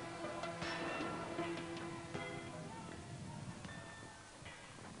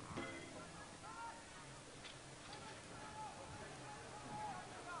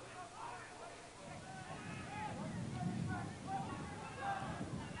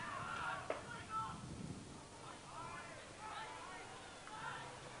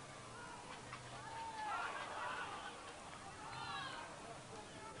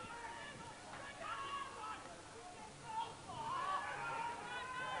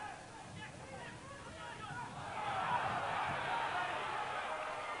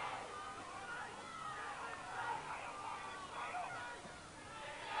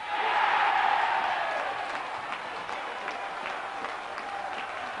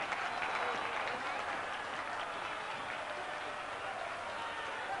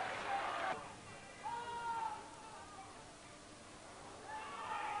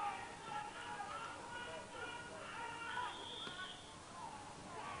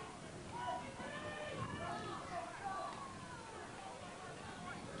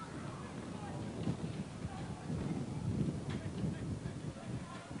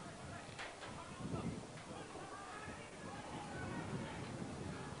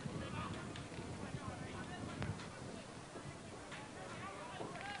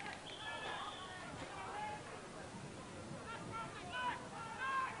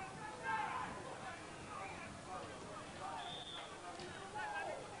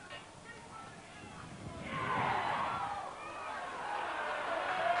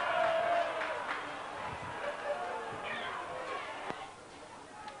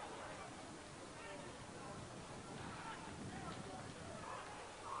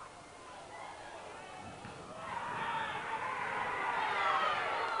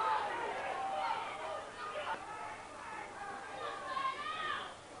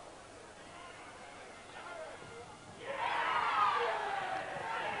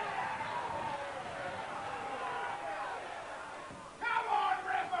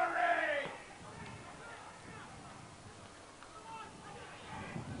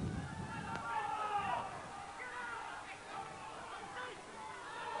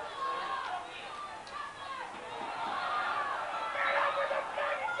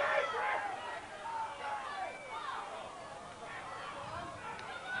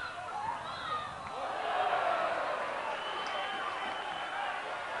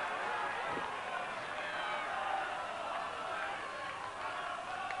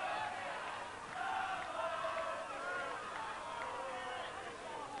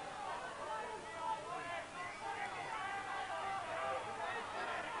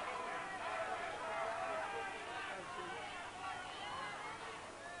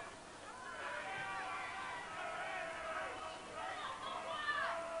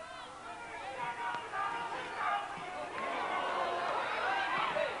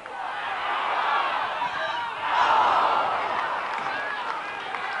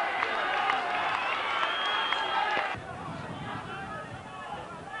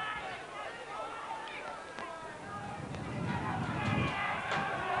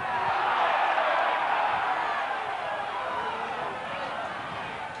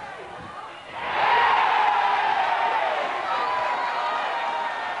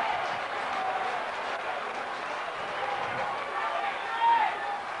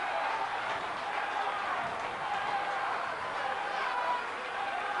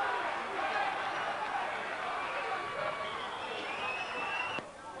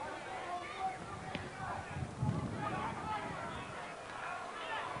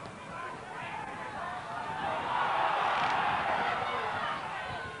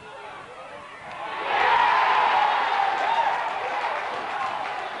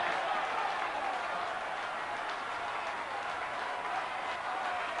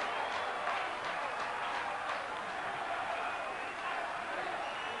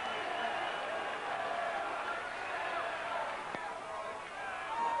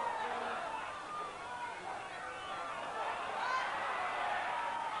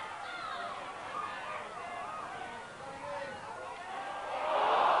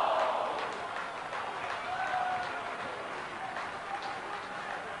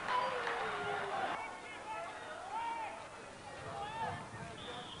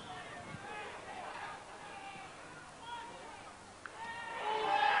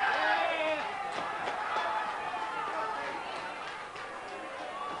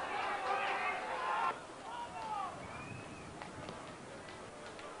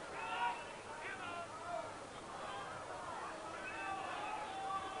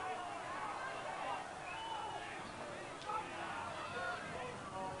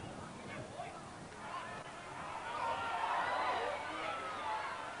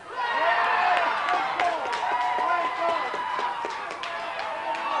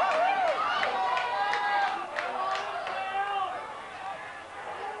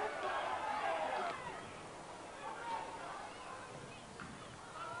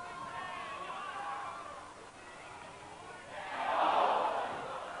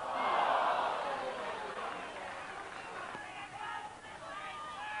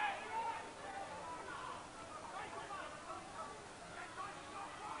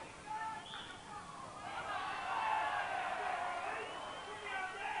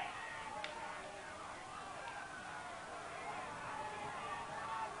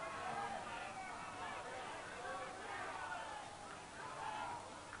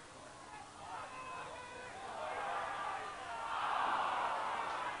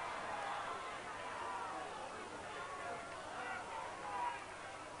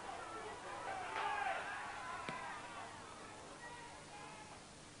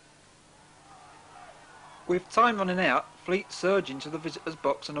 With time running out, Fleet surge into the visitors'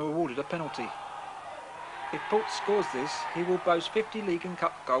 box and are awarded a penalty. If Port scores this, he will boast 50 league and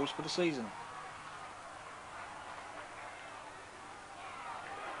cup goals for the season.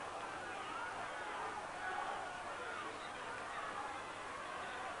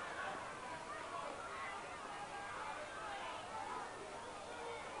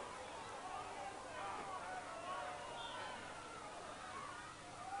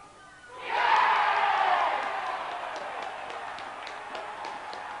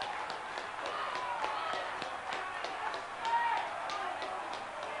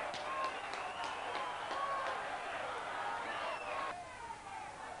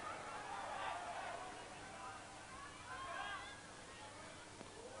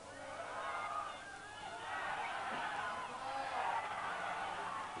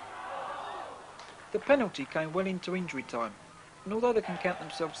 The penalty came well into injury time, and although they can count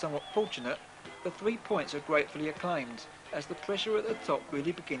themselves somewhat fortunate, the 3 points are gratefully acclaimed, as the pressure at the top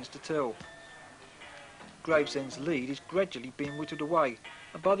really begins to tell. Gravesend's lead is gradually being whittled away,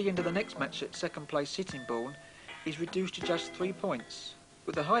 and by the end of the next match at second place Sittingbourne is reduced to just 3 points,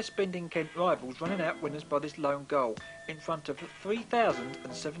 with the high-spending Kent rivals running out winners by this lone goal in front of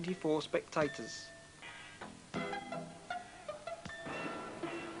 3,074 spectators.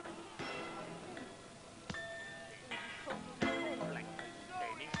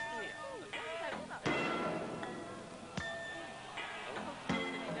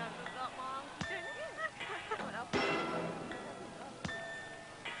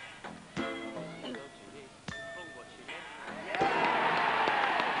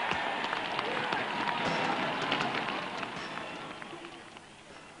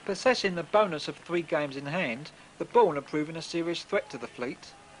 Possessing the bonus of 3 games in hand, the Bourne are proving a serious threat to the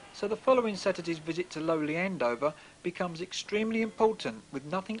Fleet, so the following Saturday's visit to lowly Andover becomes extremely important, with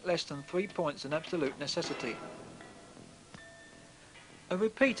nothing less than 3 points an absolute necessity. A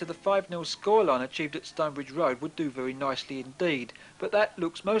repeat of the 5-0 scoreline achieved at Stonebridge Road would do very nicely indeed, but that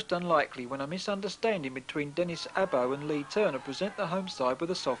looks most unlikely when a misunderstanding between Dennis Abbo and Lee Turner present the home side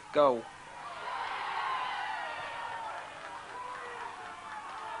with a soft goal.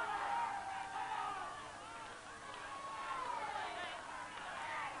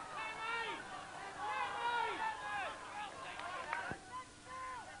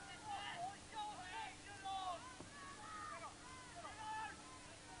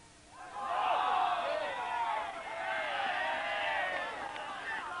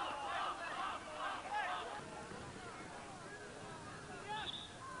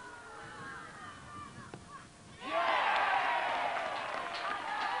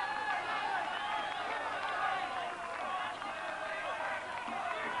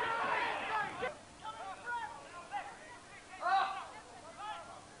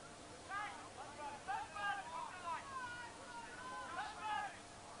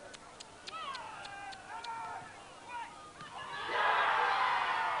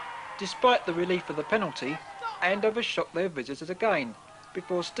 Despite the relief of the penalty, Andover shocked their visitors again,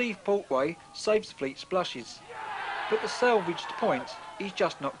 before Steve Portway saves Fleet's blushes. But the salvaged point is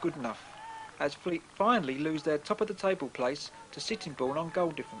just not good enough, as Fleet finally lose their top of the table place to Sittingbourne on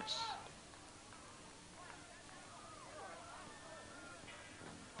goal difference.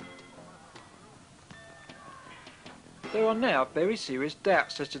 There are now very serious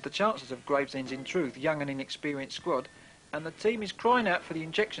doubts as to the chances of Gravesend's in truth young and inexperienced squad, and the team is crying out for the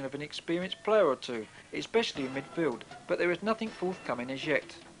injection of an experienced player or two, especially in midfield, but there is nothing forthcoming as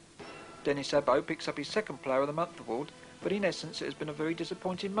yet. Dennis Abbo picks up his second Player of the Month award, but in essence it has been a very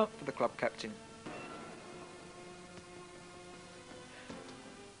disappointing month for the club captain.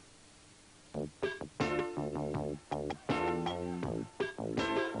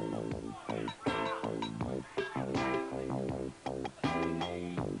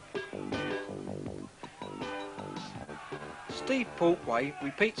 Steve Portway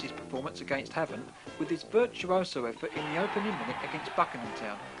repeats his performance against Havant with his virtuoso effort in the opening minute against Buckingham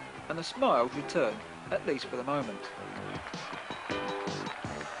Town, and the smiles return, at least for the moment.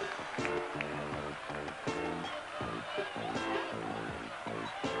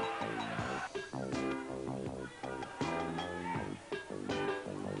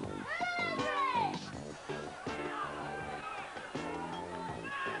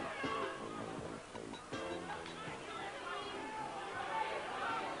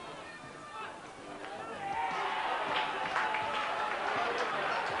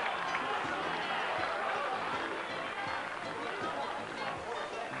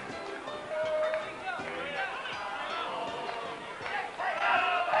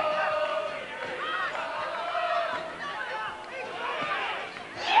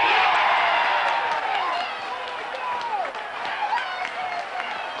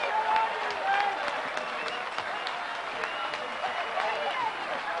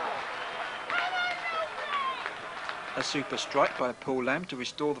 A super strike by Paul Lamb to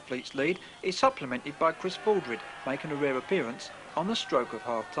restore the Fleet's lead is supplemented by Chris Faldred making a rare appearance on the stroke of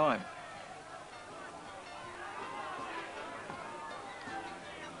half-time.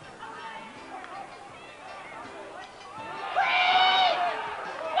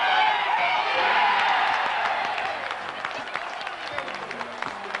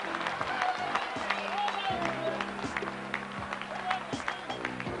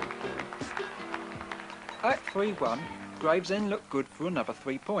 At 3-1, Gravesend looked good for another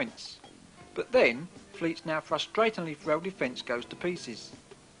 3 points. But then, Fleet's now frustratingly frail defence goes to pieces.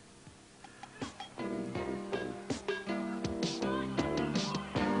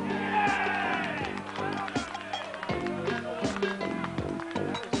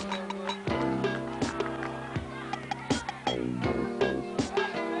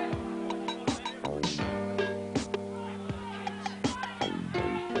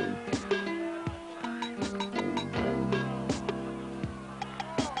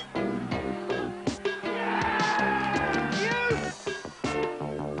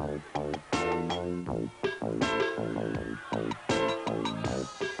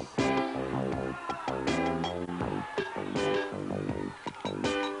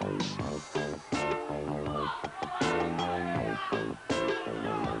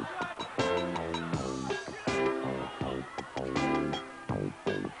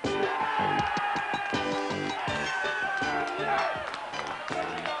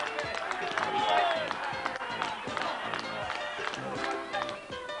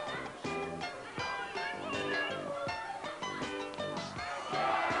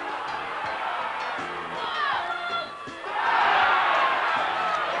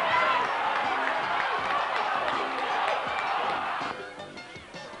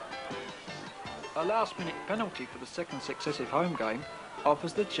 A last-minute penalty for the second successive home game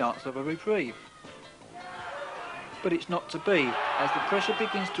offers the chance of a reprieve. But it's not to be, as the pressure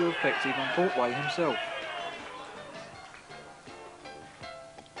begins to affect Steve Portway himself.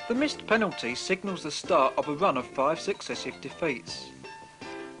 The missed penalty signals the start of a run of 5 successive defeats.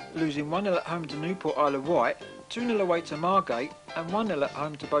 Losing 1-0 at home to Newport Isle of Wight, 2-0 away to Margate and 1-0 at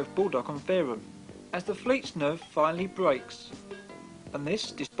home to both Baldock and Fareham, as the Fleet's nerve finally breaks. And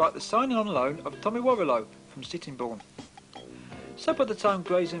this despite the signing on loan of Tommy Warrilow from Sittingbourne. So by the time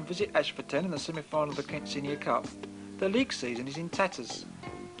Gravesend visit Ashford in the semi-final of the Kent Senior Cup, the league season is in tatters,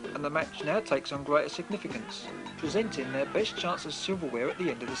 and the match now takes on greater significance, presenting their best chance of silverware at the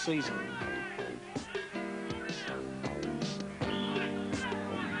end of the season.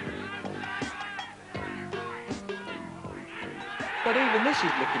 But even this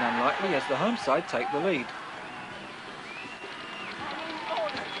is looking unlikely as the home side take the lead.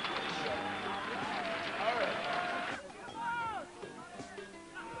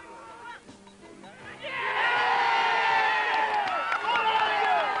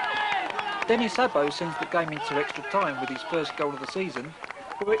 Dennis Abbo sends the game into extra time with his first goal of the season,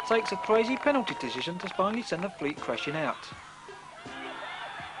 where it takes a crazy penalty decision to finally send the Fleet crashing out.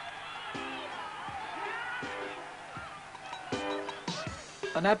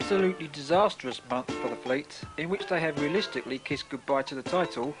 An absolutely disastrous month for the Fleet, in which they have realistically kissed goodbye to the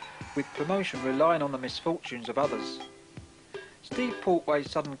title, with promotion relying on the misfortunes of others. Steve Portway's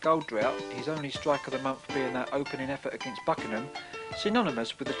sudden goal drought, his only strike of the month being that opening effort against Buckingham,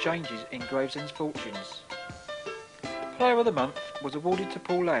 synonymous with the changes in Gravesend's fortunes. Player of the Month was awarded to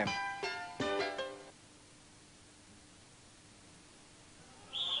Paul Lamb.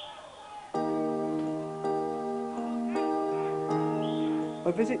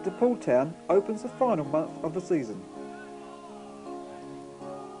 A visit to Poole Town opens the final month of the season.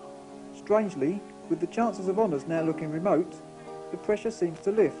 Strangely, with the chances of honours now looking remote, the pressure seems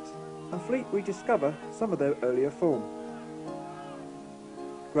to lift, and Fleet rediscover some of their earlier form.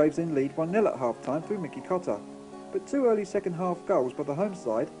 Gravesend lead 1-0 at half-time through Mickey Cotter, but 2 early second-half goals by the home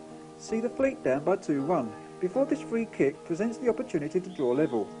side see the Fleet down by 2-1, before this free kick presents the opportunity to draw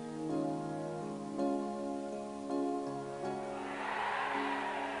level.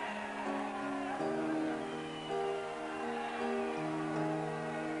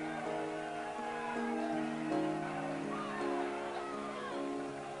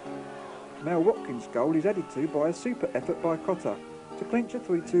 Mel Watkins' goal is added to by a super effort by Cotter to clinch a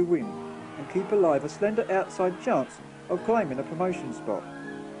 3-2 win and keep alive a slender outside chance of claiming a promotion spot.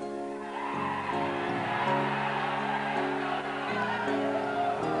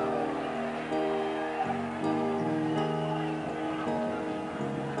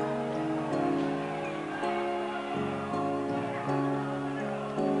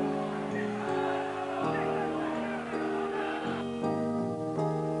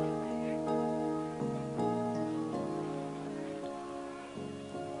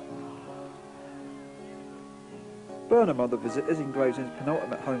 Burnham are the visitors in Gravesend's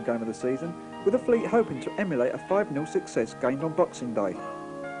penultimate home game of the season, with the Fleet hoping to emulate a 5-0 success gained on Boxing Day.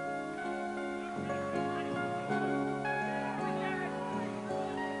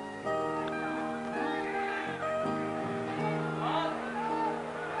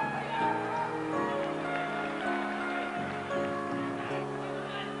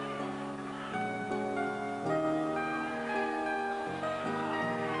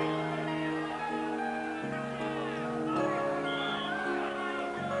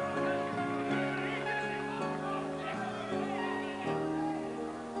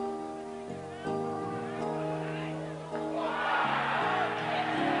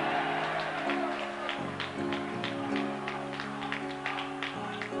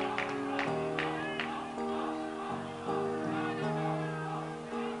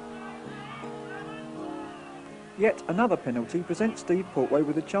 Yet another penalty presents Steve Portway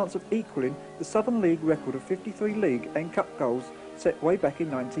with a chance of equalling the Southern League record of 53 league and cup goals set way back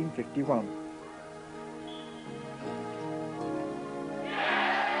in 1951.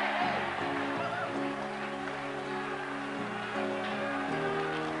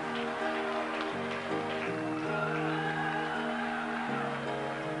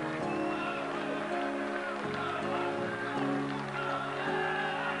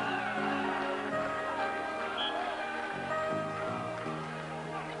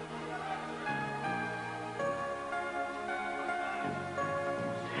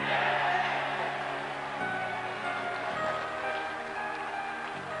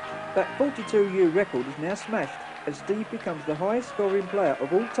 That 42-year record is now smashed as Steve becomes the highest scoring player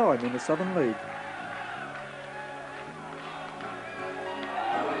of all time in the Southern League.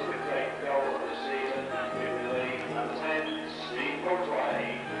 That was the great goal of the season in the league, number 10, Steve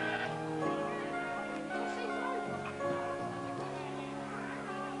Portway.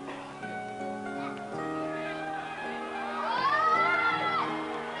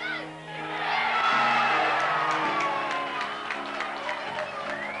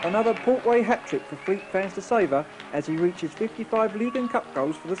 Another Portway hat-trick for Fleet fans to savour as he reaches 55 league and cup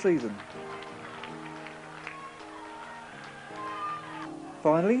goals for the season.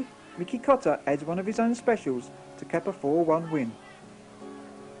 Finally, Mickey Cotter adds one of his own specials to cap a 4-1 win.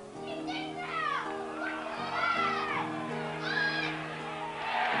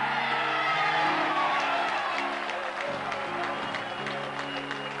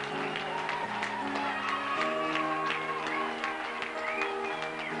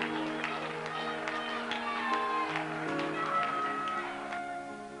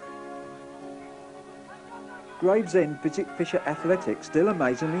 Gravesend visit Fisher Athletic still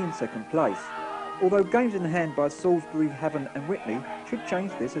amazingly in second place, although games in hand by Salisbury, Havant and Whitney should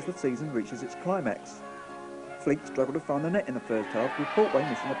change this as the season reaches its climax. Fleet struggled to find the net in the first half with Portway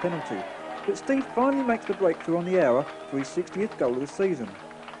missing a penalty, but Steve finally makes the breakthrough on the hour for his 60th goal of the season.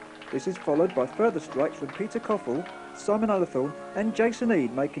 This is followed by further strikes from Peter Coffell, Simon Ollathorne and Jason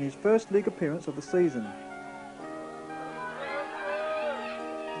Eade making his first league appearance of the season.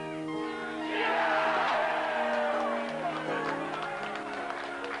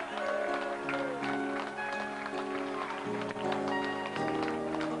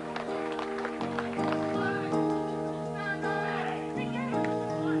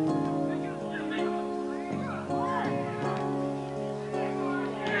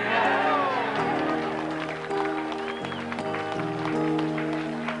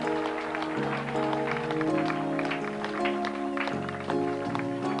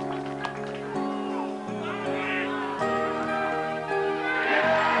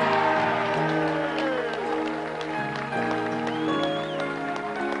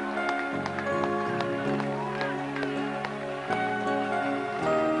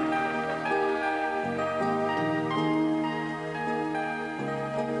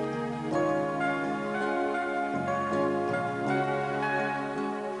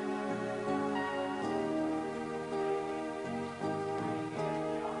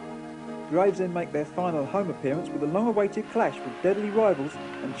 Gravesend make their final home appearance with a long-awaited clash with deadly rivals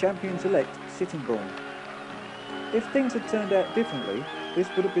and champions-elect Sittingbourne. If things had turned out differently, this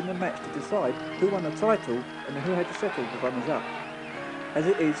would have been the match to decide who won the title and who had to settle the runners-up. As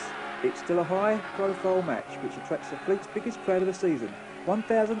it is, it's still a high-profile match which attracts the Fleet's biggest crowd of the season,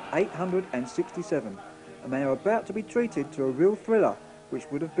 1,867, and they are about to be treated to a real thriller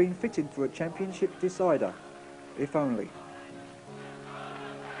which would have been fitting for a championship decider, if only.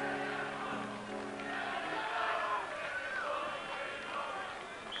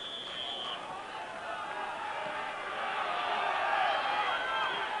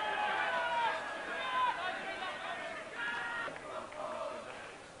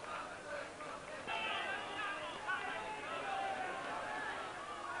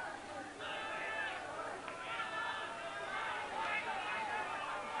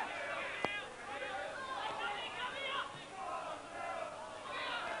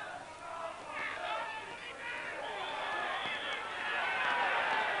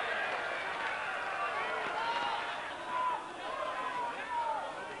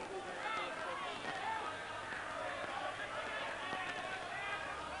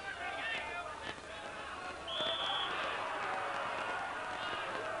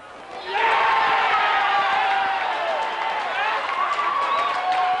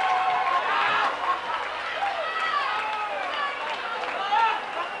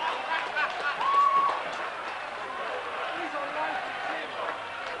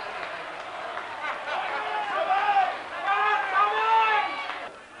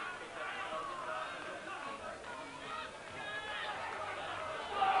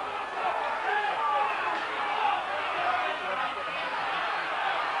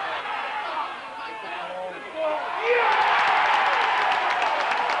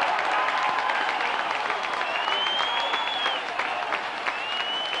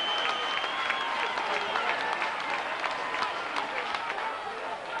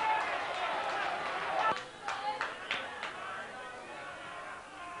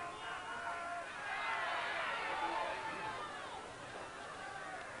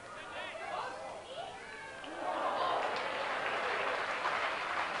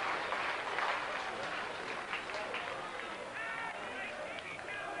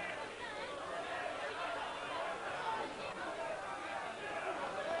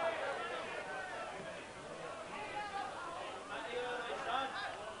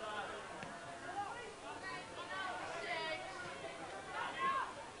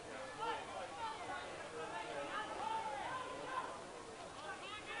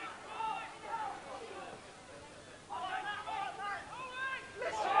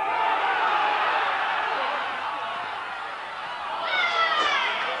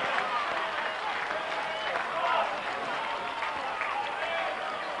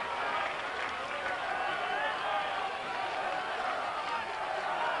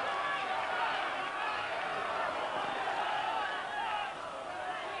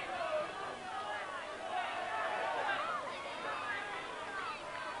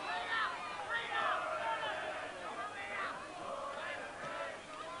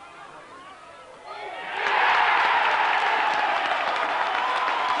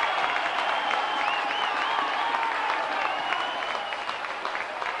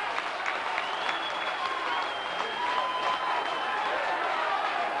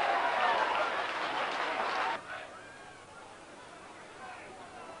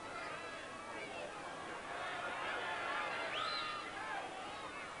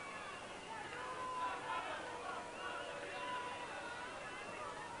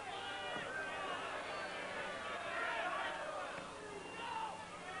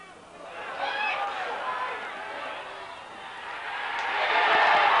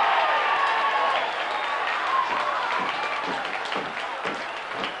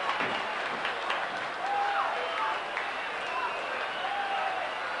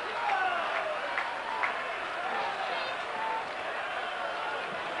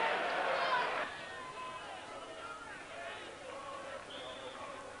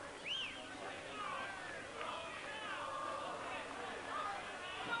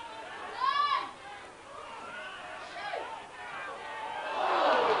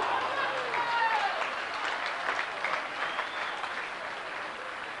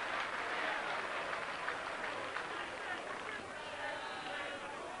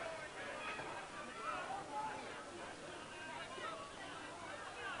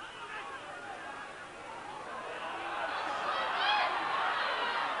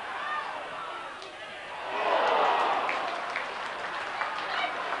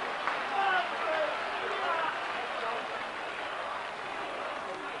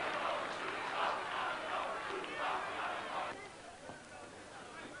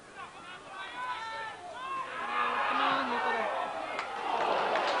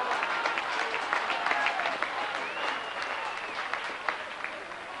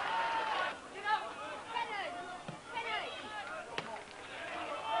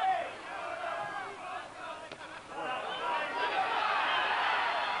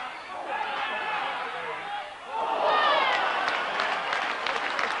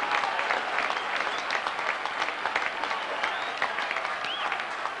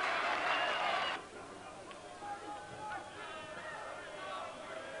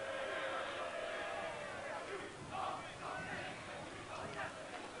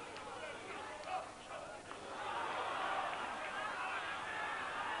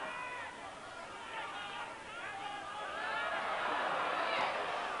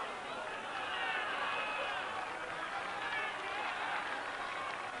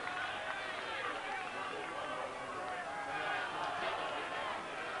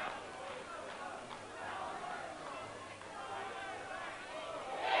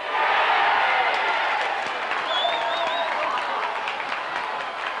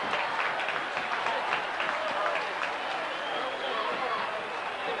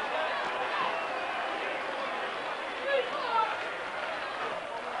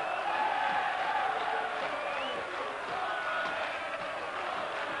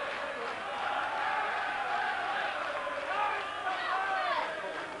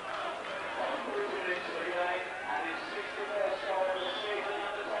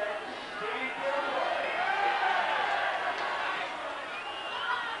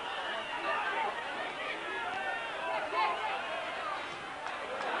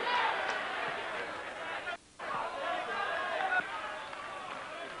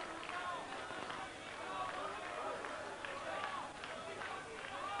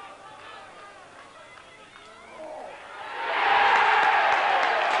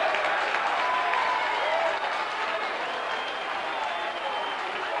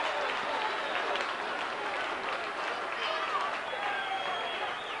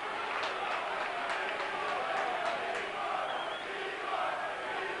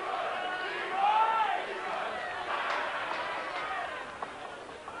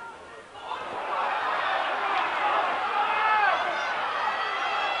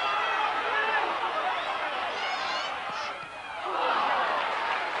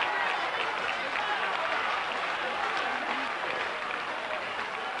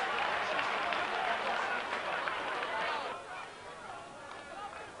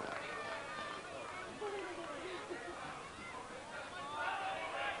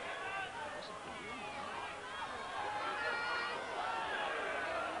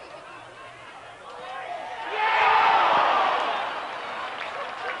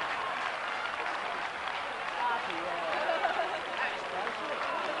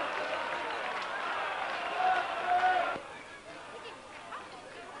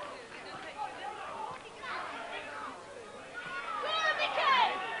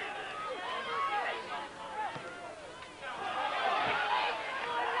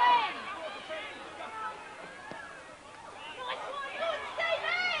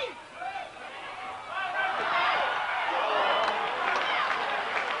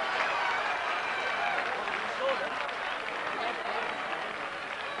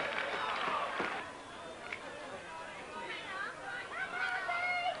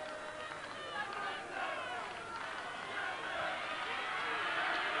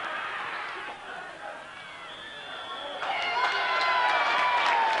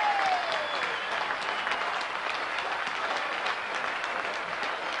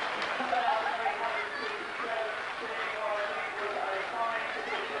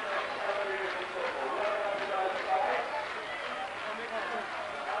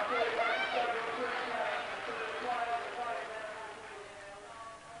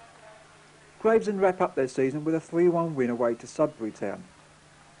 Gravesend wrap up their season with a 3-1 win away to Sudbury Town.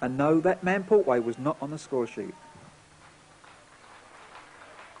 And no, that man Portway was not on the score sheet.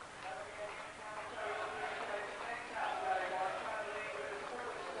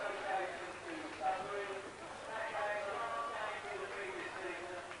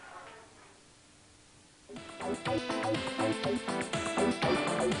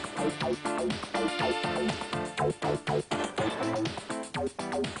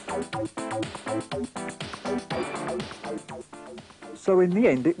 So in the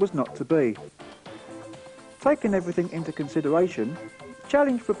end it was not to be. Taking everything into consideration, the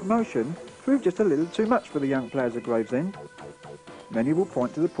challenge for promotion proved just a little too much for the young players of Gravesend. Many will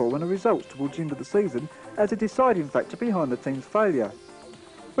point to the poor run of results towards the end of the season as a deciding factor behind the team's failure.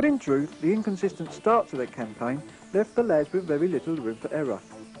 But in truth, the inconsistent start to their campaign left the lads with very little room for error.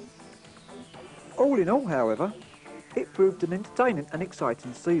 All in all, however, it proved an entertaining and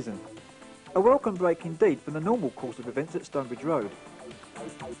exciting season. A welcome break indeed from the normal course of events at Stonebridge Road.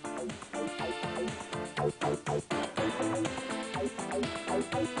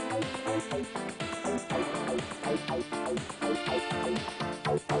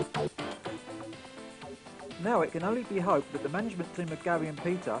 Now it can only be hoped that the management team of Gary and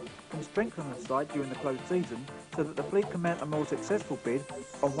Peter can strengthen the side during the closed season so that the fleet can mount a more successful bid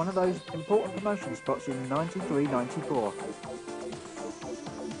on one of those important promotion spots in 93-94.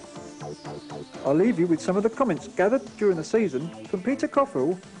 I'll leave you with some of the comments gathered during the season from Peter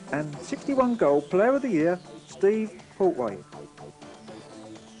Cofferill and 61-goal Player of the Year, Steve Portway.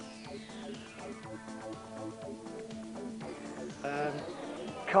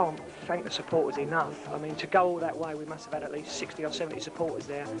 Can't thank the supporters enough. I mean, to go all that way, we must have had at least 60 or 70 supporters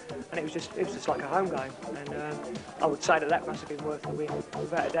there, and it was just like a home game. And I would say that must have been worth the win,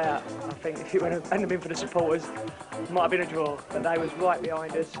 without a doubt. I think if you hadn't been for the supporters, it might have been a draw. But they was right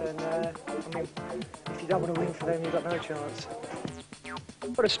behind us, and I mean, if you don't want to win for them, you've got no chance.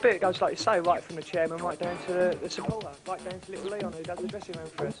 But the spirit goes, like you say, right from the chairman right down to the supporter, right down to little Leon who does the dressing room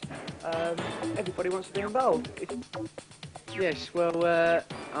for us. Everybody wants to be involved. Yes, well,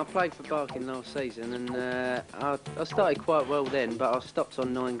 I played for Barking last season, and I started quite well then, but I stopped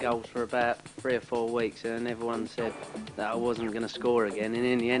on 9 goals for about 3 or 4 weeks, and everyone said that I wasn't going to score again, and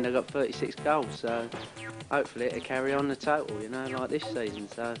in the end I got 36 goals, so hopefully it'll carry on the total, you know, like this season.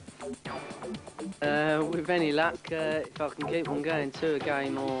 So with any luck, if I can keep on going 2 a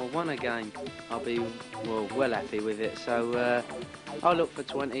game or 1 a game, I'll be well happy with it. So I'll look for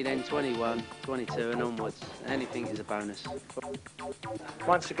 20, then 21, 22 and onwards. Anything is a bonus.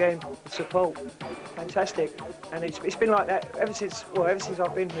 Once again, support, fantastic, and it's been like that ever since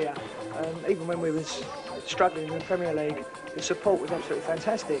I've been here. Even when we was struggling in the Premier League, the support was absolutely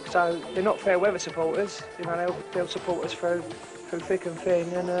fantastic. So they're not fair weather supporters, you know. They'll support us through thick and thin,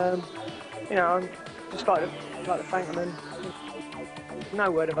 and you know, I'm just like to thank them. And no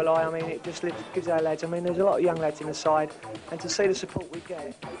word of a lie. I mean, it just gives our lads. I mean, there's a lot of young lads in the side, and to see the support we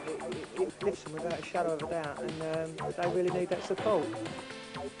get, it lifts them without a shadow of a doubt, and they really need that support.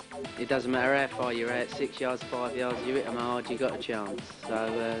 It doesn't matter how far you're at, 6 yards, 5 yards, you hit them hard, you got a chance.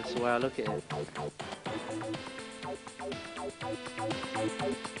 So that's the way I look at it.